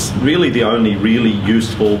because it's really the only really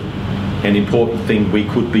useful and important thing we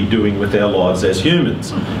could be doing with our lives as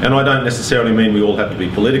humans. And I don't necessarily mean we all have to be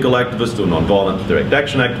political activists or non-violent direct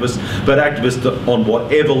action activists, but activists on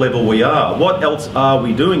whatever level we are. What else are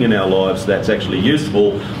we doing in our lives that's actually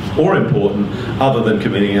useful or important other than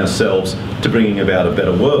committing ourselves to bringing about a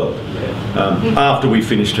better world after we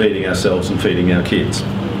finish feeding ourselves and feeding our kids?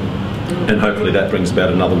 And hopefully that brings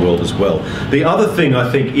about another world as well. The other thing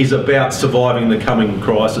I think is about surviving the coming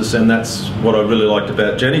crisis, and that's what I really liked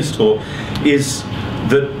about Jenny's talk, is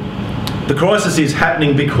that the crisis is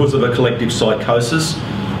happening because of a collective psychosis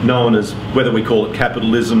known as, whether we call it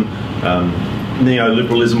capitalism,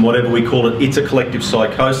 neoliberalism, whatever we call it, it's a collective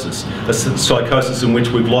psychosis. A psychosis in which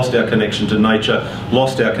we've lost our connection to nature,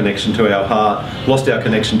 lost our connection to our heart, lost our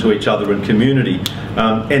connection to each other and community.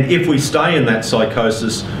 And if we stay in that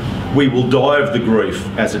psychosis, we will die of the grief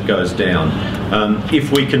as it goes down.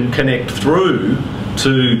 If we can connect through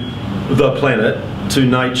to the planet, to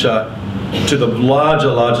nature, to the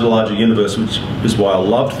larger universe, which is why I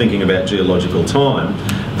loved thinking about geological time,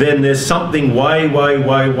 then there's something way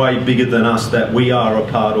bigger than us that we are a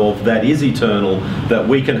part of, that is eternal, that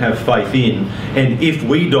we can have faith in. And if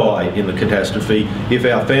we die in the catastrophe, if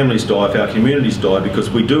our families die, if our communities die, because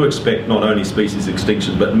we do expect not only species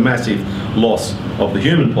extinction but massive loss of the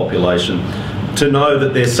human population, to know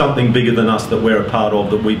that there's something bigger than us that we're a part of,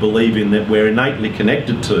 that we believe in, that we're innately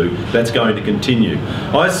connected to, that's going to continue.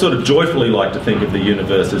 I sort of joyfully like to think of the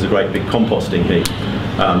universe as a great big composting heap.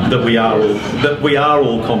 that we are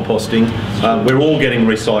all composting. We're all getting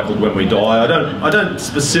recycled when we die. I don't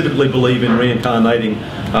specifically believe in reincarnating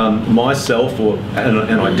myself or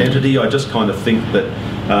an identity. I just kind of think that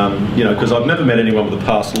you know, because I've never met anyone with a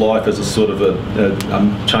past life as a sort of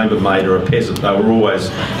a chambermaid or a peasant. They were always,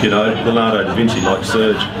 you know, Leonardo da Vinci, like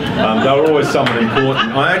Serge. They were always someone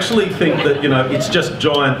important. I actually think that, you know, it's just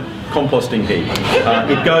giant composting heap.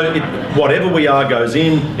 Whatever we are goes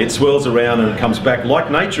in, it swirls around and it comes back, like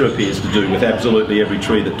nature appears to do with absolutely every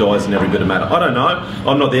tree that dies and every bit of matter. I don't know,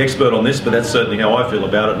 I'm not the expert on this, but that's certainly how I feel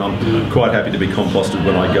about it, and I'm quite happy to be composted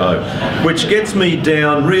when I go. Which gets me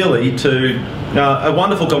down really to a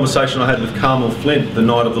wonderful conversation I had with Carmel Flint the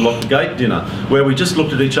night of the Lock the Gate dinner, where we just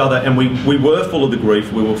looked at each other and we were full of the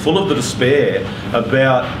grief, we were full of the despair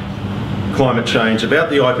about climate change, about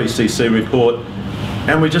the IPCC report,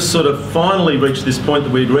 and we just sort of finally reached this point that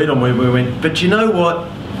we agreed on where we went, but you know what?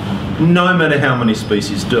 No matter how many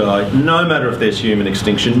species die, no matter if there's human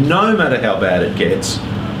extinction, no matter how bad it gets,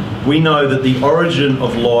 we know that the origin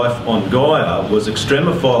of life on Gaia was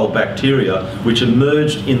extremophile bacteria which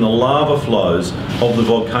emerged in the lava flows of the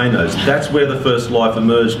volcanoes. That's where the first life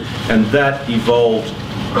emerged, and that evolved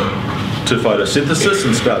to photosynthesis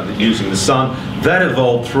and started using the sun. That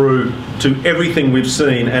evolved through to everything we've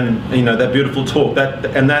seen, and you know, that beautiful talk, that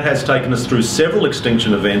has taken us through several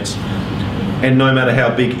extinction events, and no matter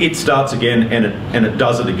how big, it starts again and it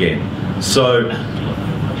does it again. So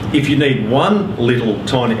if you need one little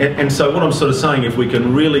tiny, and so what I'm sort of saying, if we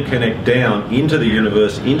can really connect down into the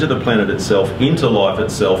universe, into the planet itself, into life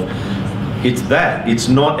itself, it's that. It's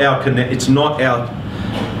not our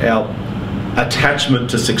attachment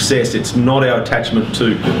to success. It's not our attachment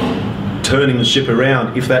to turning the ship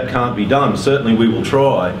around. If that can't be done, certainly we will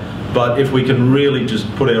try. But if we can really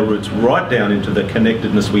just put our roots right down into the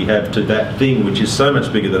connectedness we have to that thing which is so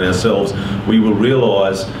much bigger than ourselves, we will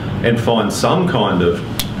realise and find some kind of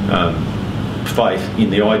faith in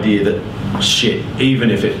the idea that, shit, even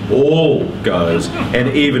if it all goes, and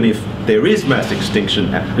even if there is mass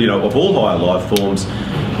extinction, you know, of all higher life forms,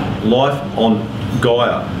 life on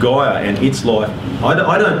Gaia and its life,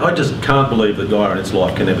 I just can't believe that Gaia and its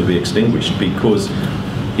life can ever be extinguished, because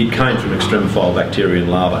it came from extremophile bacteria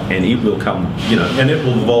and lava, and it will come, you know, and it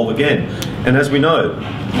will evolve again. And as we know,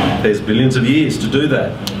 there's billions of years to do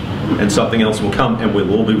that, and something else will come, and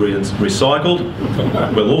we'll all be recycled,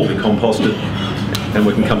 we'll all be composted, and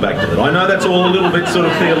we can come back to it. I know that's all a little bit sort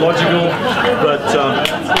of theological, but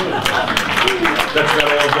that's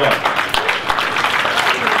about all I've got.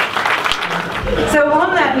 So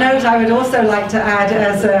on that note, I would also like to add,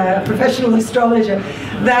 as a professional astrologer,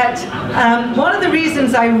 that one of the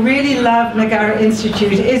reasons I really love Ngara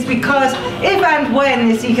Institute is because if and when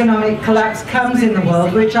this economic collapse comes in the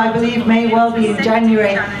world, which I believe may well be in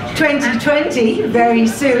January 2020, very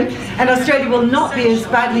soon, and Australia will not be as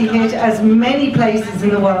badly hit as many places in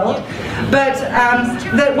the world, but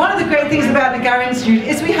that one of the great things about Ngara Institute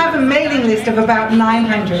is we have a mailing list of about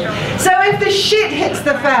 900. So if the shit hits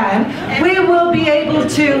the fan, we will be able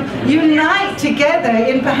to unite together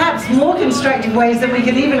in perhaps more constructive ways than we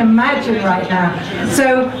can even imagine right now.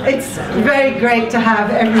 So it's very great to have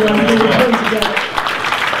everyone really pulled together.